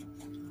up.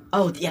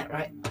 Oh, yeah,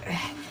 right.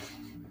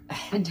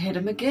 And hit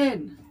him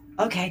again.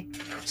 Okay.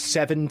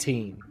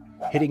 17,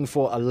 hitting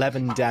for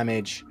 11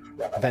 damage.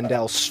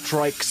 Vendel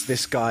strikes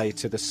this guy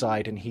to the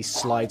side and he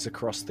slides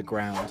across the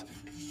ground.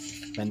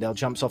 Vendel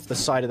jumps off the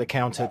side of the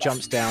counter,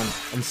 jumps down,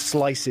 and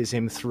slices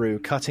him through,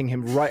 cutting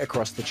him right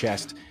across the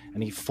chest,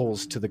 and he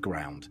falls to the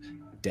ground,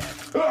 dead.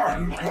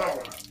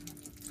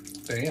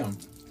 Damn.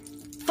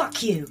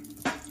 Fuck you.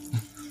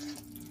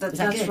 That's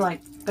good?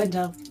 right,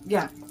 Vendel.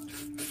 Yeah.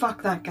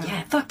 Fuck that guy.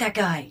 Yeah, fuck that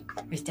guy.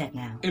 He's dead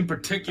now. In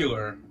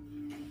particular.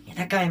 Yeah,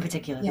 that guy in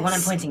particular. Yes. The one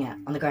I'm pointing at,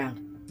 on the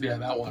ground. Yeah,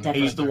 that one. Dead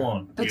He's one. the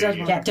one. The dead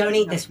one. Yeah, don't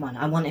eat this one.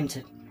 I want him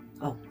to...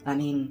 Oh, I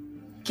mean...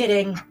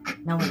 Kidding.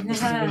 No one... This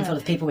is a room full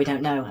of people we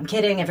don't know. I'm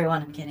kidding,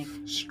 everyone. I'm kidding.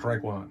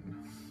 Strike one.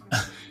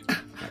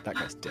 That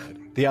guy's dead.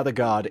 The other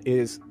guard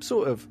is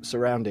sort of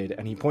surrounded,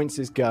 and he points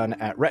his gun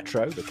at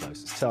Retro, the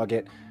closest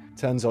target,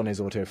 turns on his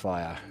auto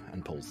fire,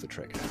 and pulls the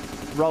trigger.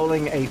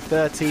 Rolling a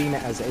 13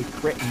 as a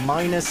crit,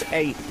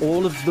 -8.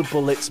 All of the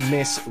bullets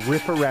miss,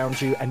 rip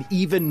around you, and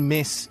even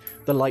miss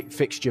the light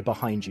fixture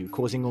behind you,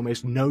 causing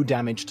almost no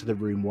damage to the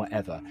room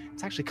whatever.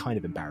 It's actually kind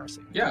of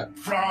embarrassing. Yeah.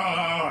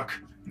 Fuck.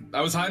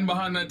 I was hiding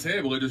behind that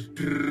table. It just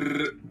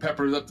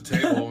peppers up the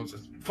table. It's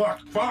just,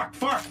 Fuck.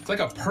 it's like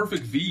a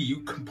perfect V.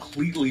 You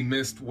completely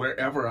missed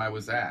wherever I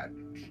was at.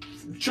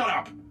 Shut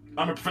up.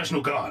 I'm a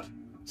professional guard.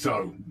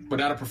 So, But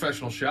not a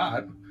professional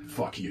shot.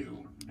 fuck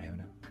you.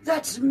 Iona.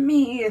 That's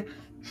me.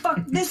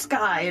 Fuck this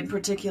guy in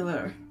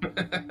particular.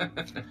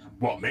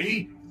 What,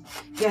 me?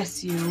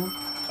 Yes, you.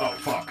 Oh,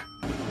 fuck.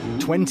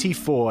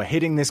 24,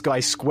 hitting this guy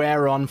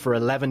square on for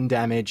 11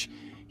 damage.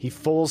 He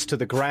falls to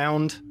the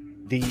ground.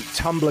 The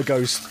tumbler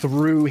goes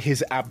through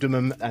his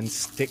abdomen and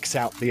sticks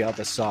out the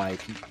other side.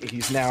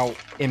 He's now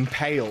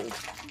impaled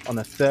on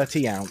a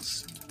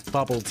 30-ounce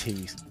bubble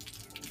tea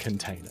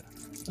container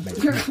made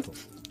of metal.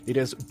 It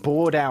has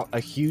bored out a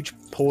huge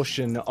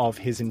portion of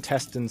his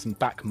intestines and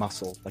back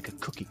muscle like a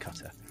cookie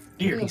cutter.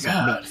 Dear His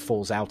God. meat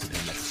falls out of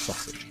him like a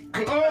sausage.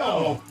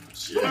 Oh,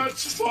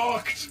 that's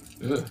fucked.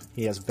 Ugh.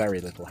 He has very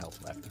little health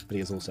left, but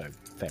he is also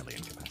fairly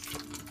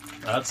incapacitated.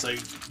 I'd say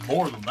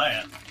more than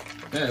that.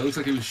 Yeah, it looks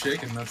like he was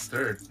shaking, not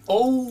stirred.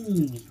 Oh,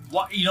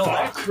 you know,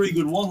 that's a pretty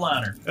good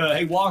one-liner.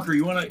 Hey, Walker,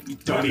 you want to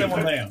talk that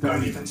one down?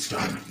 Don't even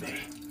start with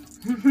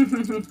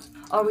me.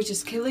 Are we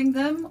just killing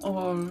them,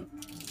 or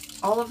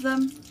all of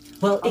them?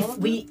 Well, if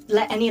we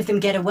let any of them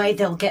get away,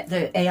 they'll get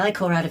the AI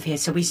core out of here,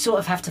 so we sort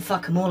of have to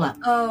fuck them all up.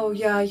 Oh,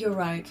 yeah, you're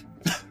right.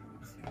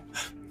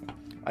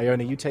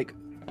 Iona, you take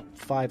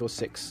 5 or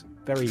 6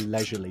 very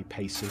leisurely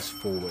paces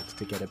forward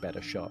to get a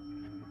better shot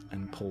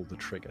and pull the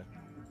trigger.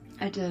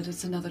 I did.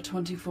 It's another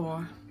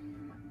 24.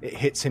 It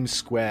hits him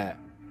square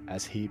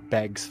as he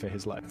begs for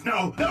his life,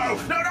 No. Oh,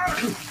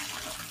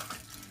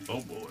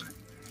 boy.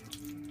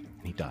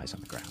 and he dies on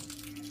the ground.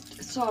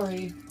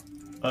 Sorry.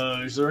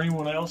 Is there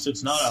anyone else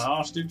that's not a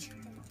hostage?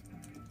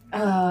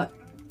 No,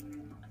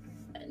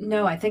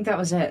 I think that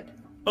was it.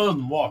 Other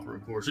than Walker,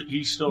 of course.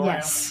 He's still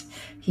Yes,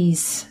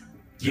 he's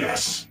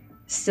Yes,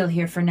 still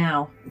here for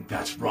now.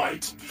 that's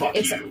right. Fuck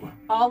It's you.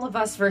 all of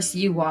us versus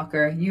you,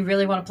 Walker. You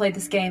really want to play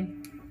this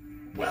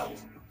game? Well,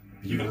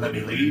 you gonna let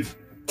me leave?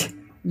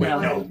 No.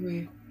 Wait, no.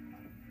 We-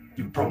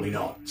 You probably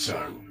not,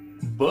 so...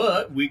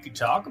 But we could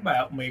talk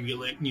about maybe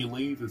letting you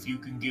leave if you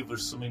can give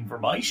us some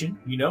information.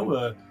 You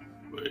know,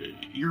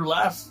 your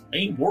life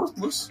ain't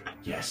worthless.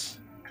 Yes,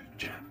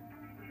 Jeb.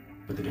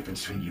 But the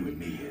difference between you and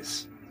me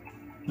is...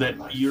 That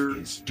life you're...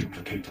 is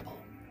duplicatable.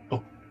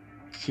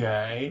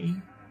 Okay.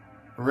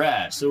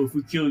 Right, so if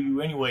we kill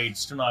you anyway,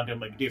 it's still not going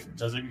to make a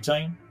difference. That's what you're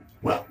saying?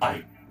 Well,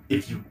 I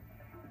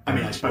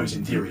suppose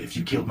in theory, if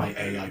you killed my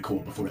AI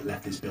core before it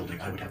left this building,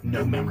 I would have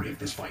no memory of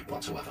this fight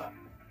whatsoever.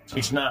 So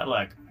It's not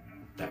like,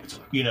 that would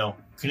suck. you know,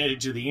 connected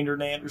to the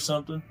internet or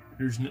something?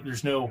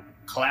 There's no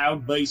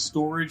cloud-based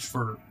storage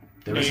for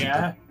There isn't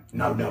AI?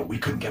 No, we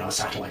couldn't get our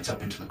satellites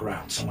up into the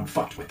ground. Someone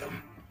fucked with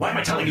them. Why am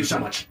I telling you so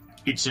much?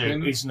 It's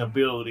an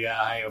ability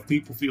I have.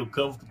 People feel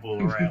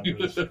comfortable around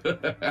us.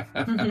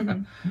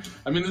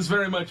 I mean, this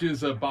very much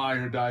is a buy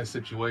or die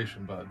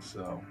situation, bud,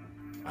 so...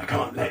 I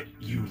can't let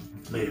you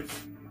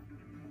live.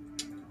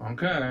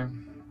 Okay.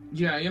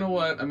 Yeah, you know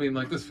what? I mean,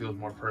 like, this feels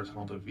more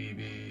personal to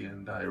Vivi,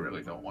 and I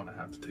really don't want to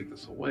have to take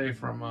this away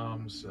from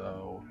him,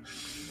 so...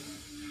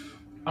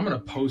 I'm gonna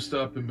post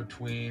up in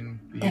between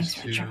these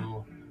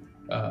two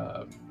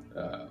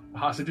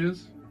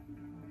hostages,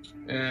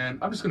 and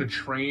I'm just gonna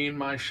train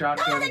my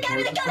shotgun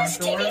towards the front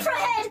door.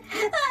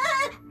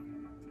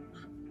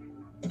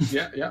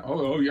 Yeah.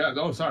 Oh, yeah.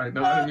 Oh, sorry.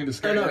 No, I didn't mean to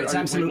scare you. No, it's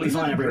absolutely Wait,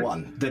 fine,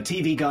 everyone. The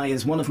TV guy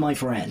is one of my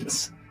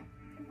friends.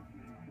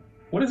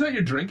 What is that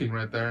you're drinking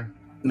right there?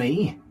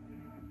 Me?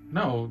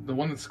 No, the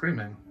one that's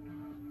screaming.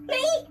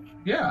 Me?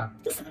 Yeah.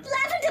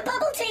 Lavender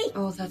bubble tea.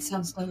 Oh, that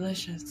sounds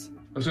delicious.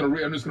 I'm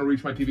just gonna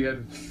reach my TV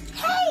head.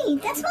 Hey,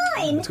 that's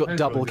mine. It's got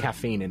double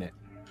caffeine in it.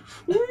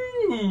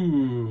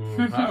 Ooh!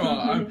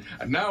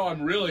 Now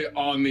I'm really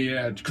on the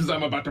edge because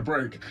I'm about to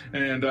break,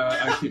 and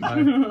I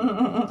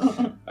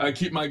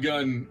keep my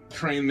gun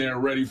trained there,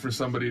 ready for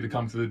somebody to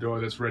come through the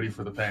door that's ready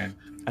for the pain.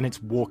 And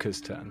it's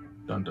Walker's turn.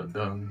 Dun dun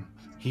dun.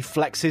 He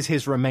flexes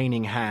his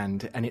remaining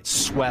hand, and it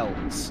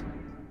swells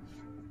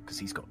because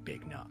he's got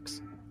big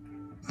nuts.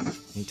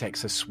 He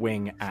takes a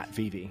swing at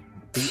Vivi.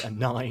 Beat a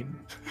 9.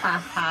 Ha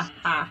ha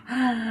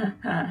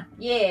ha.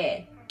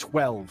 Yeah.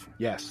 12,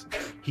 yes.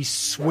 He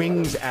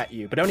swings at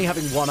you, but only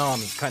having one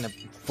arm, he kind of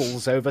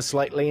falls over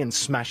slightly and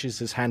smashes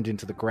his hand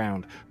into the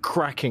ground,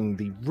 cracking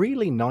the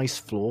really nice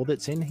floor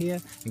that's in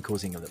here and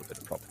causing a little bit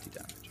of property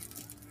damage.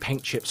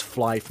 Paint chips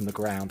fly from the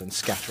ground and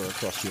scatter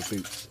across your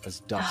boots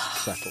as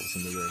dust settles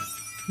in the room.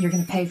 You're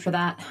gonna pay for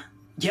that.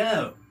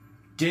 Yo,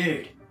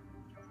 dude,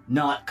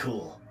 not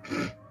cool.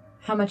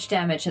 How much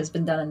damage has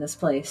been done in this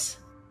place?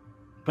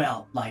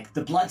 Well, like,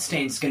 the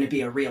bloodstain's gonna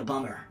be a real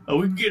bummer. Oh,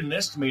 we can get an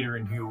estimator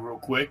in here real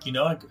quick. You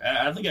know,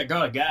 I think I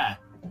got a guy.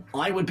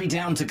 I would be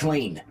down to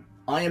clean.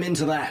 I am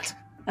into that.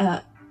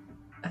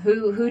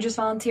 Who just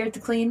volunteered to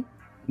clean?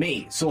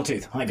 Me,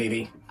 Sawtooth. Hi,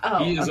 Vivi.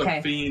 Oh, He is okay.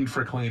 a fiend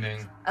for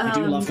cleaning. I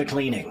do love the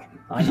cleaning.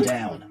 I'm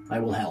down. I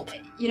will help.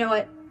 You know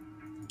what?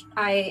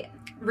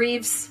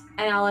 Reeves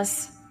and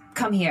Alice,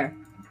 come here.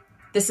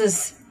 This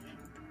is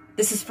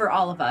for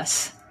all of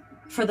us.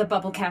 For the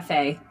Bubble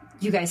Cafe.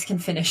 You guys can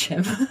finish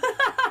him.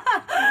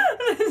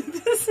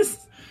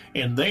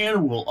 And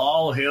then we'll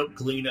all help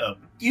clean up.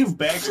 Give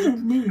back to the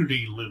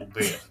community a little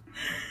bit.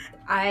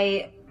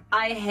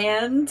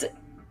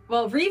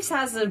 Well, Reeves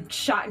has a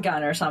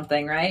shotgun or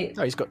something, right?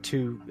 Oh, he's got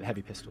 2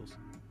 heavy pistols.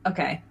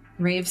 Okay.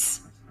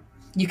 Reeves,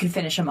 you can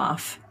finish him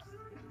off.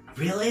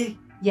 Really?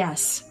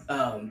 Yes.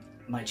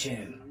 My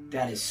chin.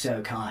 That is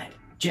so kind.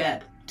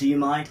 Jeb, do you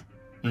mind?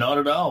 Not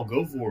at all.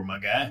 Go for it, my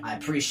guy. I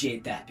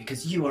appreciate that,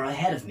 because you are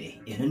ahead of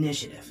me in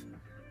initiative.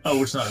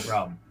 Oh, it's not a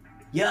problem.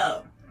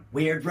 Yo,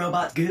 weird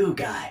robot goo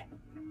guy.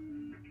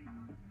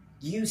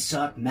 You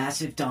suck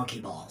massive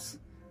donkey balls.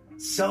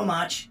 So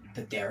much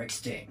that they're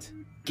extinct.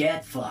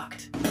 Get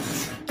fucked.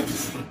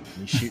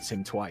 He shoots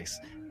him twice,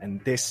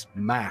 and this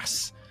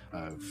mass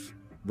of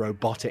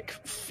robotic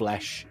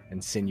flesh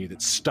and sinew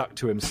that's stuck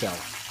to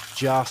himself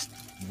just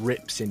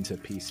rips into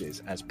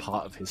pieces as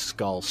part of his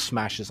skull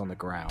smashes on the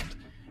ground,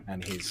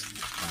 and his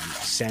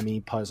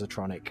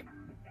semi-positronic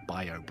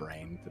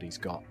bio-brain that he's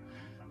got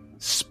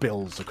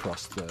spills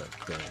across the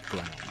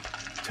ground,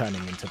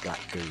 turning into black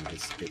goo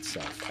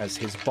itself. As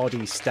his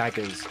body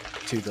staggers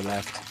to the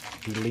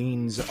left, he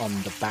leans on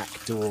the back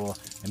door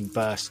and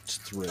bursts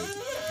through.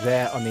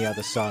 There on the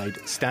other side,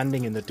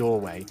 standing in the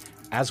doorway,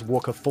 as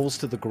Walker falls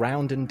to the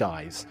ground and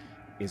dies,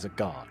 is a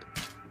guard.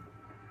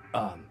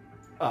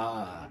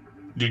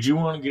 Did you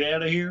want to get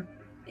out of here?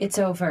 It's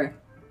over.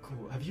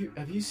 Cool.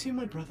 Have you seen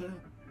my brother?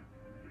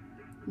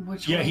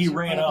 Yeah, he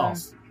ran off.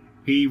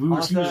 He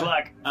was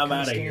like, I'm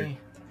out of here.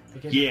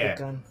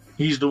 Yeah,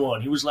 he's the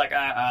one. He was like,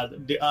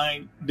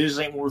 this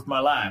ain't worth my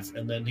life,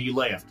 and then he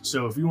left.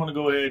 So if you want to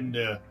go ahead and,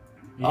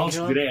 I'll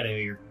just get out of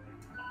here.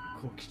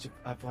 Cool.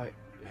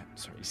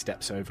 Sorry, he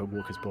steps over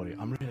Walker's body.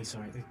 I'm really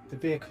sorry. The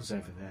vehicle's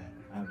over there.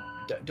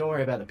 Don't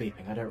worry about the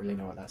beeping. I don't really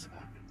know what that's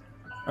about.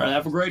 All right,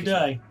 have a great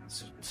day.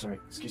 Sorry,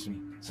 excuse me.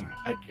 Sorry.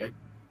 I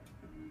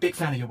big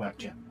fan of your work,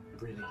 Jim.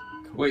 Really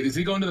cool. Wait, is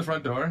he going to the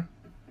front door?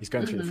 He's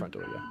going through the front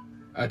door, yeah.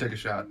 I take a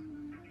shot.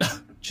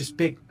 Just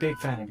big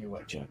fan of your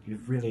work, Jim. You're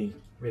really,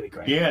 really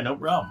great. Yeah, no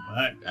problem.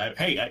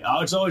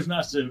 It's always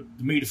nice to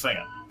meet a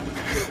fan.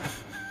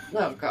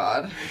 Oh,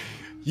 God.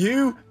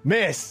 You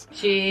miss.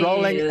 Jeez.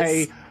 Rolling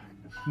a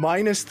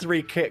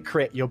 -3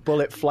 crit. Your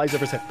bullet flies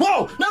over his head.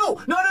 Whoa! No!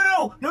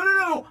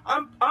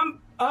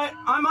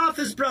 I'm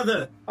Arthur's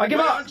brother. I give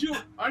up.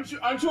 Aren't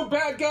you a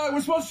bad guy? We're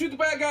supposed to shoot the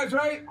bad guys,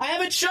 right? I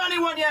haven't shot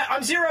anyone yet.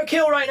 I'm 0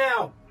 kill right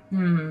now.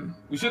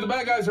 We shoot the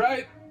bad guys,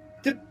 right?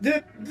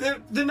 The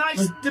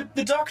nice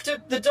the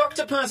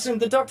doctor person,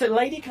 the doctor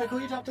lady. Can I call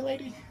you Doctor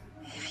Lady?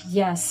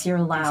 Yes, you're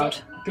allowed.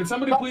 Can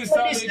somebody please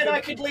tell me? Said I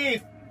could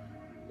leave.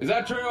 Is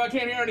that true? I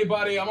can't hear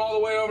anybody. I'm all the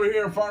way over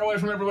here, far away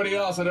from everybody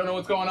else. I don't know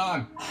what's going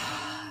on.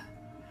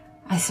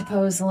 I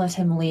suppose let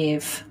him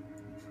leave.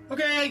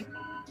 Okay,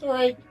 all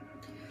right.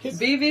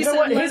 Vivi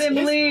said let him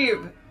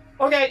leave.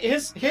 Okay,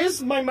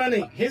 here's my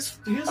money. Here's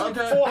like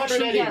 400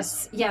 Actually,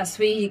 eddies. yes,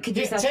 we could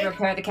use that to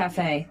repair the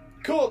cafe.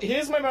 Cool.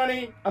 Here's my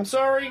money. I'm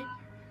sorry.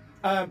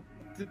 The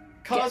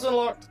car's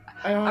unlocked.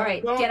 All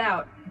right, get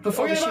out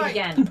before we shoot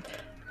again.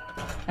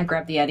 I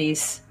grab the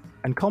eddies.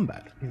 And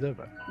combat is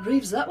over.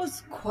 Reeves, that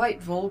was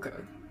quite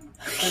vulgar.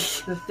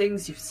 The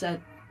things you've said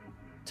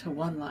to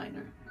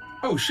one-liner.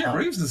 Oh shit,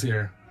 Reeves is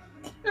here.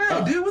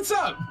 Hey, dude, what's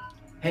up?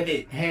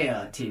 Hey,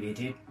 TV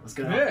dude, what's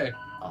going on? Hey,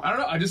 I don't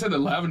know. I just had the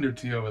lavender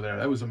tea over there.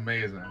 That was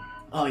amazing.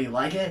 Oh, you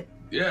like it?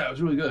 Yeah, it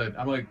was really good.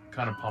 I'm like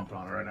kind of pumped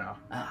on it right now.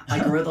 I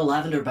grew the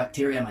lavender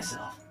bacteria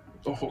myself.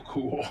 Oh,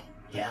 cool.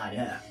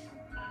 Yeah.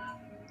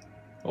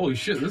 Holy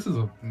shit, this is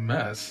a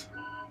mess.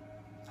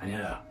 I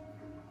know.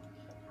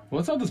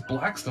 What's all this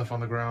black stuff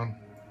on the ground?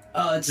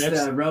 Oh, it's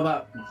the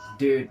robot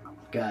dude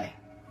guy.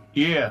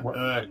 Yeah,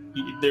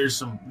 there's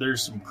some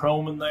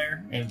chrome in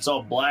there, and it's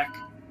all black.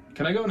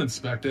 Can I go and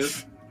inspect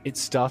it? It's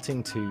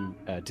starting to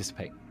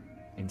dissipate.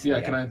 Into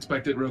the can air. I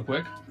inspect it real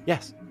quick?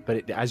 Yes,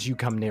 but as you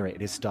come near it,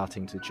 it is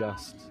starting to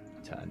just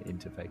turn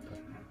into vapor.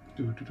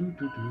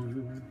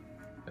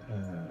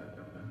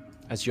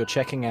 As you're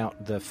checking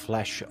out the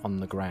flesh on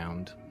the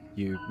ground,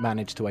 you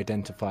manage to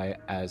identify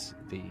it as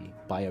the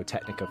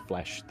Biotechnica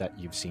flesh that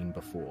you've seen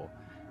before.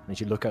 And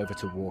as you look over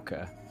to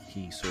Walker,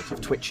 he sort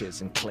of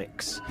twitches and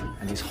clicks,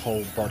 and his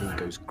whole body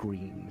goes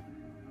green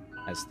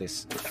as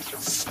this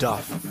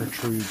stuff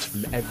protrudes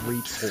from every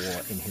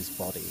pore in his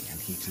body, and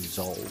he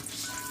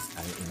dissolves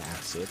in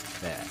acid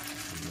there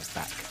in the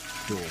back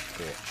door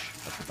porch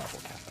of the Bubble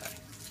Cafe,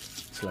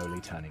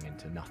 slowly turning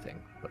into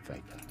nothing but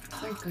vapor.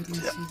 Thank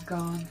goodness he's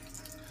gone.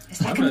 Is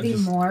that going to be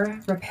more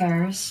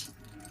repairs?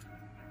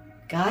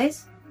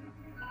 Guys?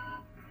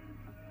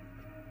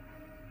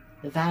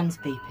 The van's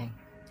beeping.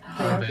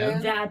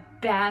 That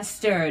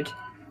bastard.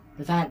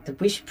 The van,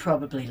 we should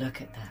probably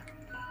look at that.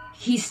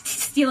 He's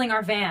stealing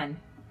our van.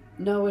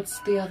 No, it's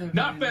the other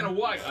Not Vanna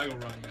White. I go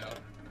running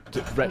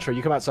out. Retro,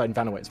 you come outside and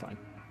Vanna White's fine.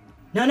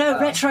 No,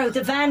 Retro,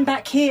 the van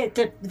back here,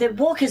 the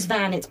Walker's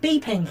van, it's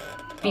beeping.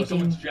 Oh,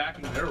 someone's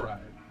jacking their ride.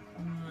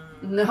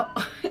 No.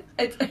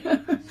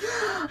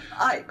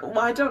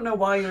 I don't know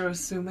why you're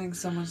assuming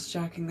someone's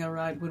jacking their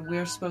ride when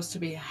we're supposed to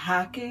be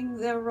hacking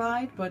their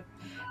ride, but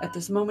at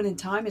this moment in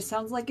time, it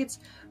sounds like it's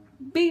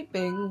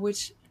beeping,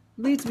 which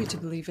leads me to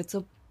believe it's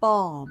a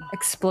bomb.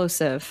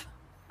 Explosive.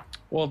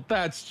 Well,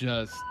 that's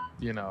just,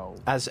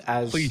 as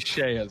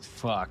cliche as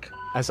fuck.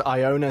 As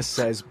Iona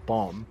says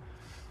bomb,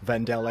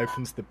 Vendel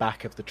opens the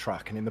back of the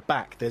truck, and in the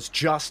back there's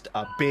just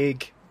a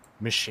big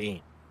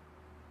machine.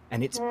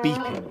 And it's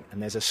beeping,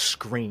 and there's a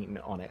screen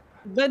on it.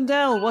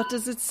 Vendel, what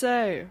does it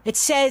say? It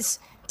says,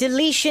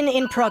 deletion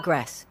in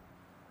progress.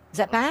 Is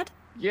that bad?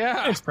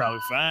 Yeah. It's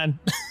probably fine.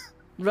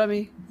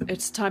 Remy,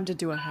 it's time to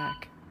do a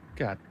hack.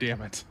 God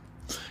damn it.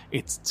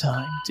 It's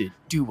time to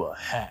do a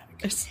hack.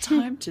 It's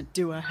time to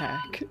do a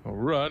hack. I'll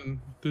run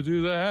to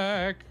do the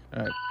hack.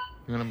 All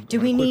right.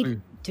 Do we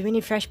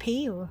need fresh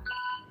pee, or?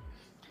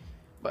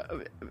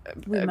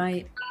 We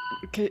might.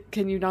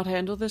 Can you not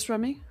handle this,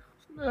 Remy?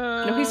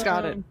 No, he's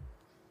got it.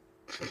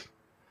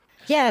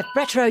 Yeah,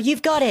 Retro,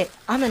 you've got it.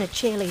 I'm gonna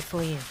cheerlead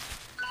for you.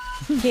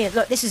 Here,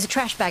 look, this is a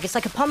trash bag. It's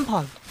like a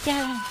pom-pom.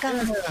 Yeah, go.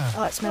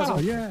 Oh, it smells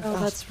awful. Yeah. Oh,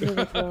 that's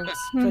really gross.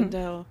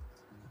 Vendel.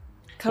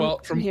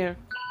 Come here.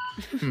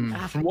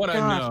 From what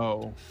I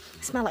know,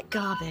 It smells like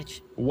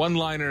garbage.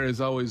 one-liner has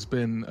always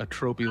been a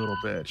tropey little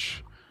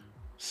bitch.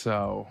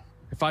 So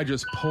if I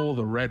just pull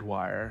the red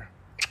wire,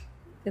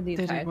 The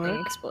entire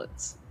thing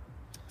explodes.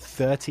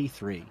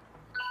 33.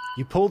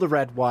 You pull the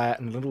red wire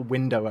and a little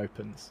window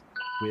opens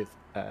with,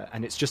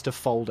 and it's just a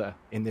folder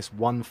in this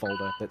one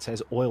folder that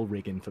says oil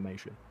rig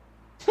information.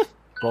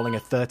 Rolling a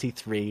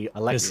 33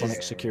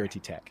 electronic security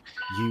tech.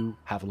 You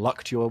have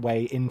lucked your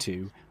way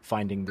into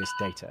finding this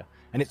data.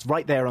 And it's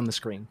right there on the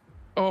screen.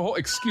 Oh,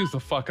 excuse the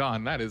fuck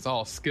on. That is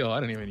all skill.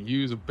 I didn't even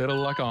use a bit of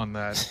luck on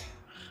that.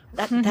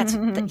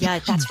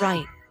 That's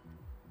right.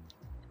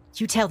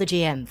 You tell the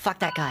GM. Fuck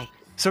that guy.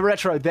 So,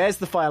 Retro, there's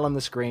the file on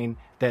the screen.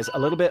 There's a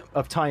little bit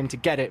of time to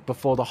get it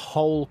before the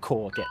whole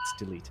core gets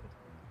deleted.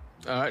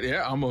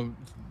 Yeah, I'm a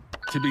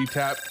tippy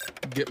tap,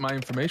 get my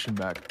information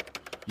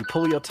back. You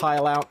pull your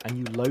tile out and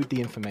you load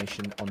the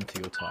information onto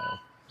your tile.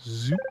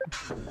 Zoop.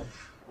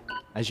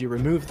 As you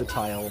remove the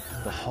tile,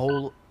 the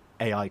whole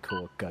AI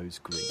core goes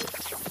green.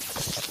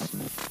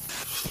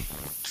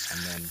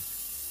 And then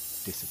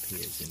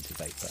disappears into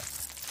vapor,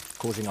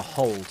 causing a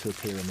hole to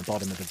appear in the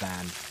bottom of the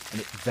van, and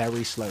it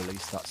very slowly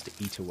starts to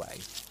eat away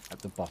at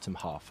the bottom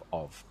half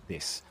of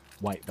this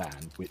white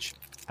van, which,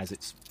 as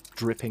it's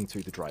dripping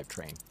through the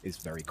drivetrain, is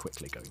very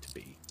quickly going to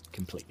be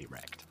completely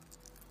wrecked.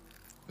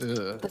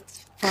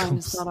 That's fine,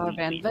 it's not our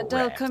van.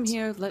 Vendel, come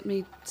here, let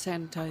me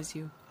sanitize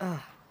you.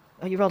 Oh,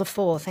 you rolled a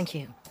 4, thank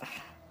you.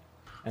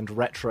 And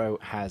Retro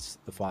has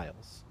the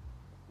files.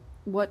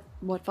 What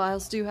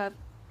files do you have?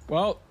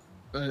 Well,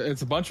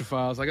 it's a bunch of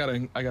files. I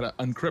gotta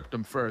uncrypt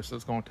them first.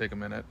 That's gonna take a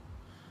minute.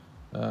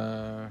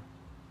 Why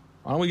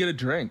don't we get a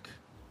drink?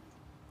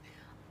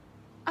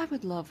 I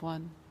would love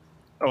one.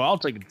 Oh, I'll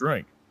take a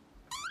drink.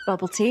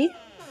 Bubble tea?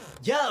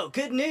 Yo,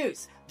 good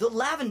news. The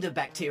lavender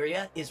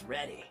bacteria is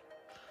ready.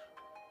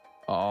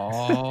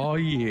 Oh,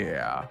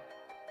 yeah.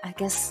 I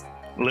guess.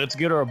 Let's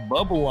get our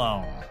bubble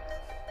on.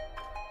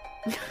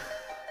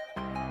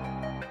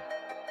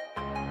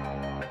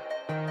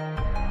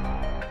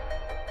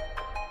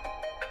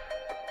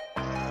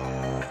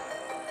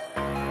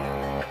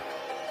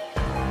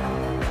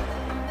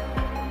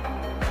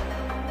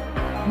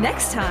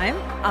 Next time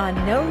on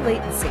No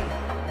Latency.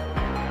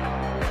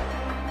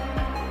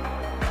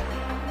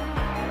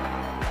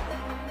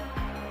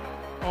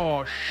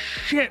 Oh,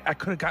 shit. I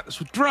could have got this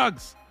with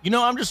drugs. You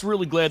know, I'm just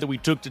really glad that we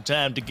took the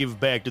time to give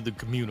back to the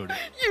community.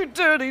 You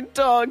dirty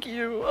dog,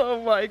 you.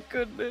 Oh, my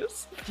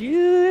goodness.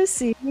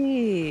 Juicy.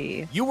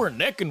 You were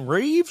necking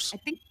Reeves? I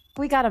think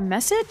we got a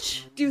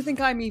message. Do you think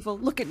I'm evil?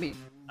 Look at me.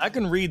 I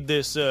can read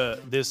this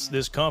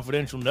this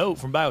confidential note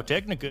from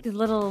Biotechnica. The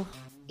little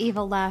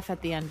evil laugh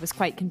at the end was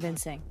quite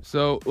convincing.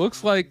 So,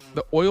 looks like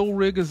the oil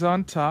rig is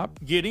on top.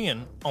 Get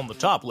in on the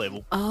top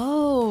level.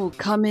 Oh,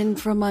 come in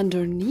from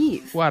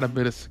underneath. Quite a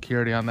bit of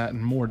security on that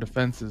and more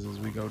defenses as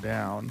we go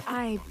down.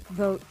 I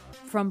vote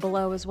from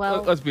below as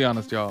well. Let's be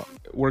honest, y'all.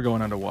 We're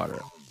going underwater.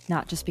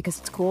 Not just because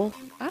it's cool.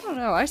 I don't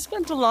know. I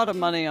spent a lot of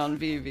money on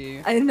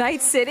VV.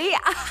 Night City?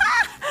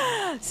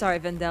 Sorry,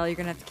 Vendel, you're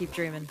gonna have to keep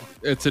dreaming.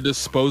 It's a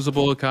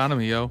disposable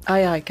economy, yo.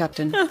 Aye, aye,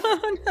 Captain.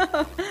 Oh,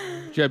 no.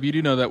 Jeb, you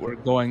do know that we're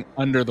going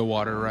under the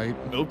water, right?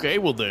 Okay,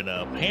 well then,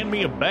 hand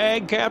me a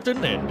bag,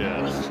 Captain,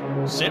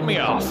 and send me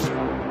off.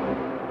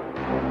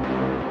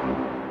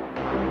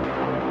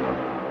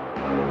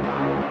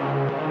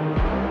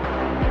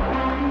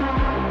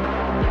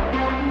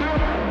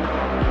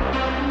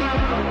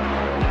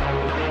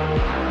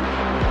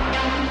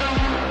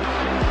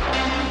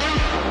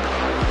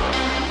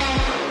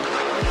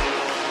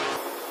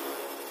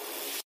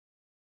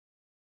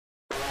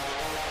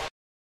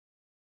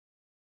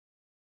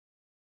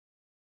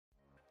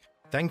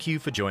 Thank you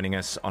for joining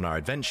us on our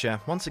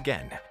adventure once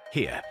again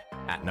here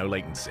at No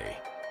Latency.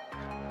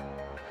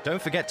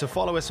 Don't forget to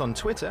follow us on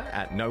Twitter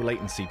at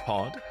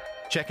NoLatencyPod.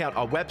 Check out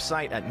our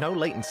website at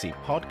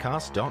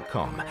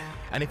NoLatencyPodcast.com.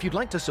 And if you'd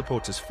like to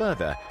support us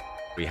further,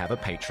 we have a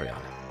Patreon.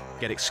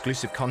 Get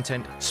exclusive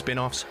content,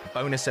 spin-offs,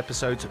 bonus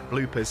episodes,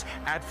 bloopers,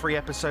 ad-free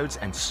episodes,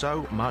 and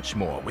so much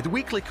more, with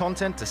weekly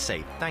content to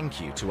say thank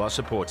you to our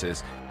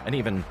supporters and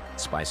even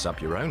spice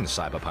up your own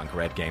Cyberpunk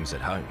Red games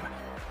at home.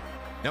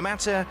 No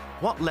matter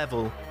what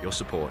level your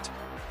support,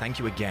 thank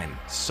you again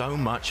so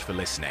much for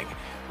listening.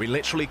 We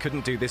literally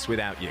couldn't do this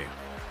without you.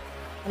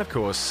 And of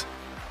course,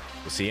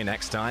 we'll see you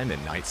next time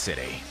in Night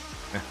City.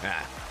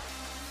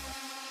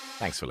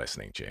 Thanks for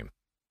listening, Jim.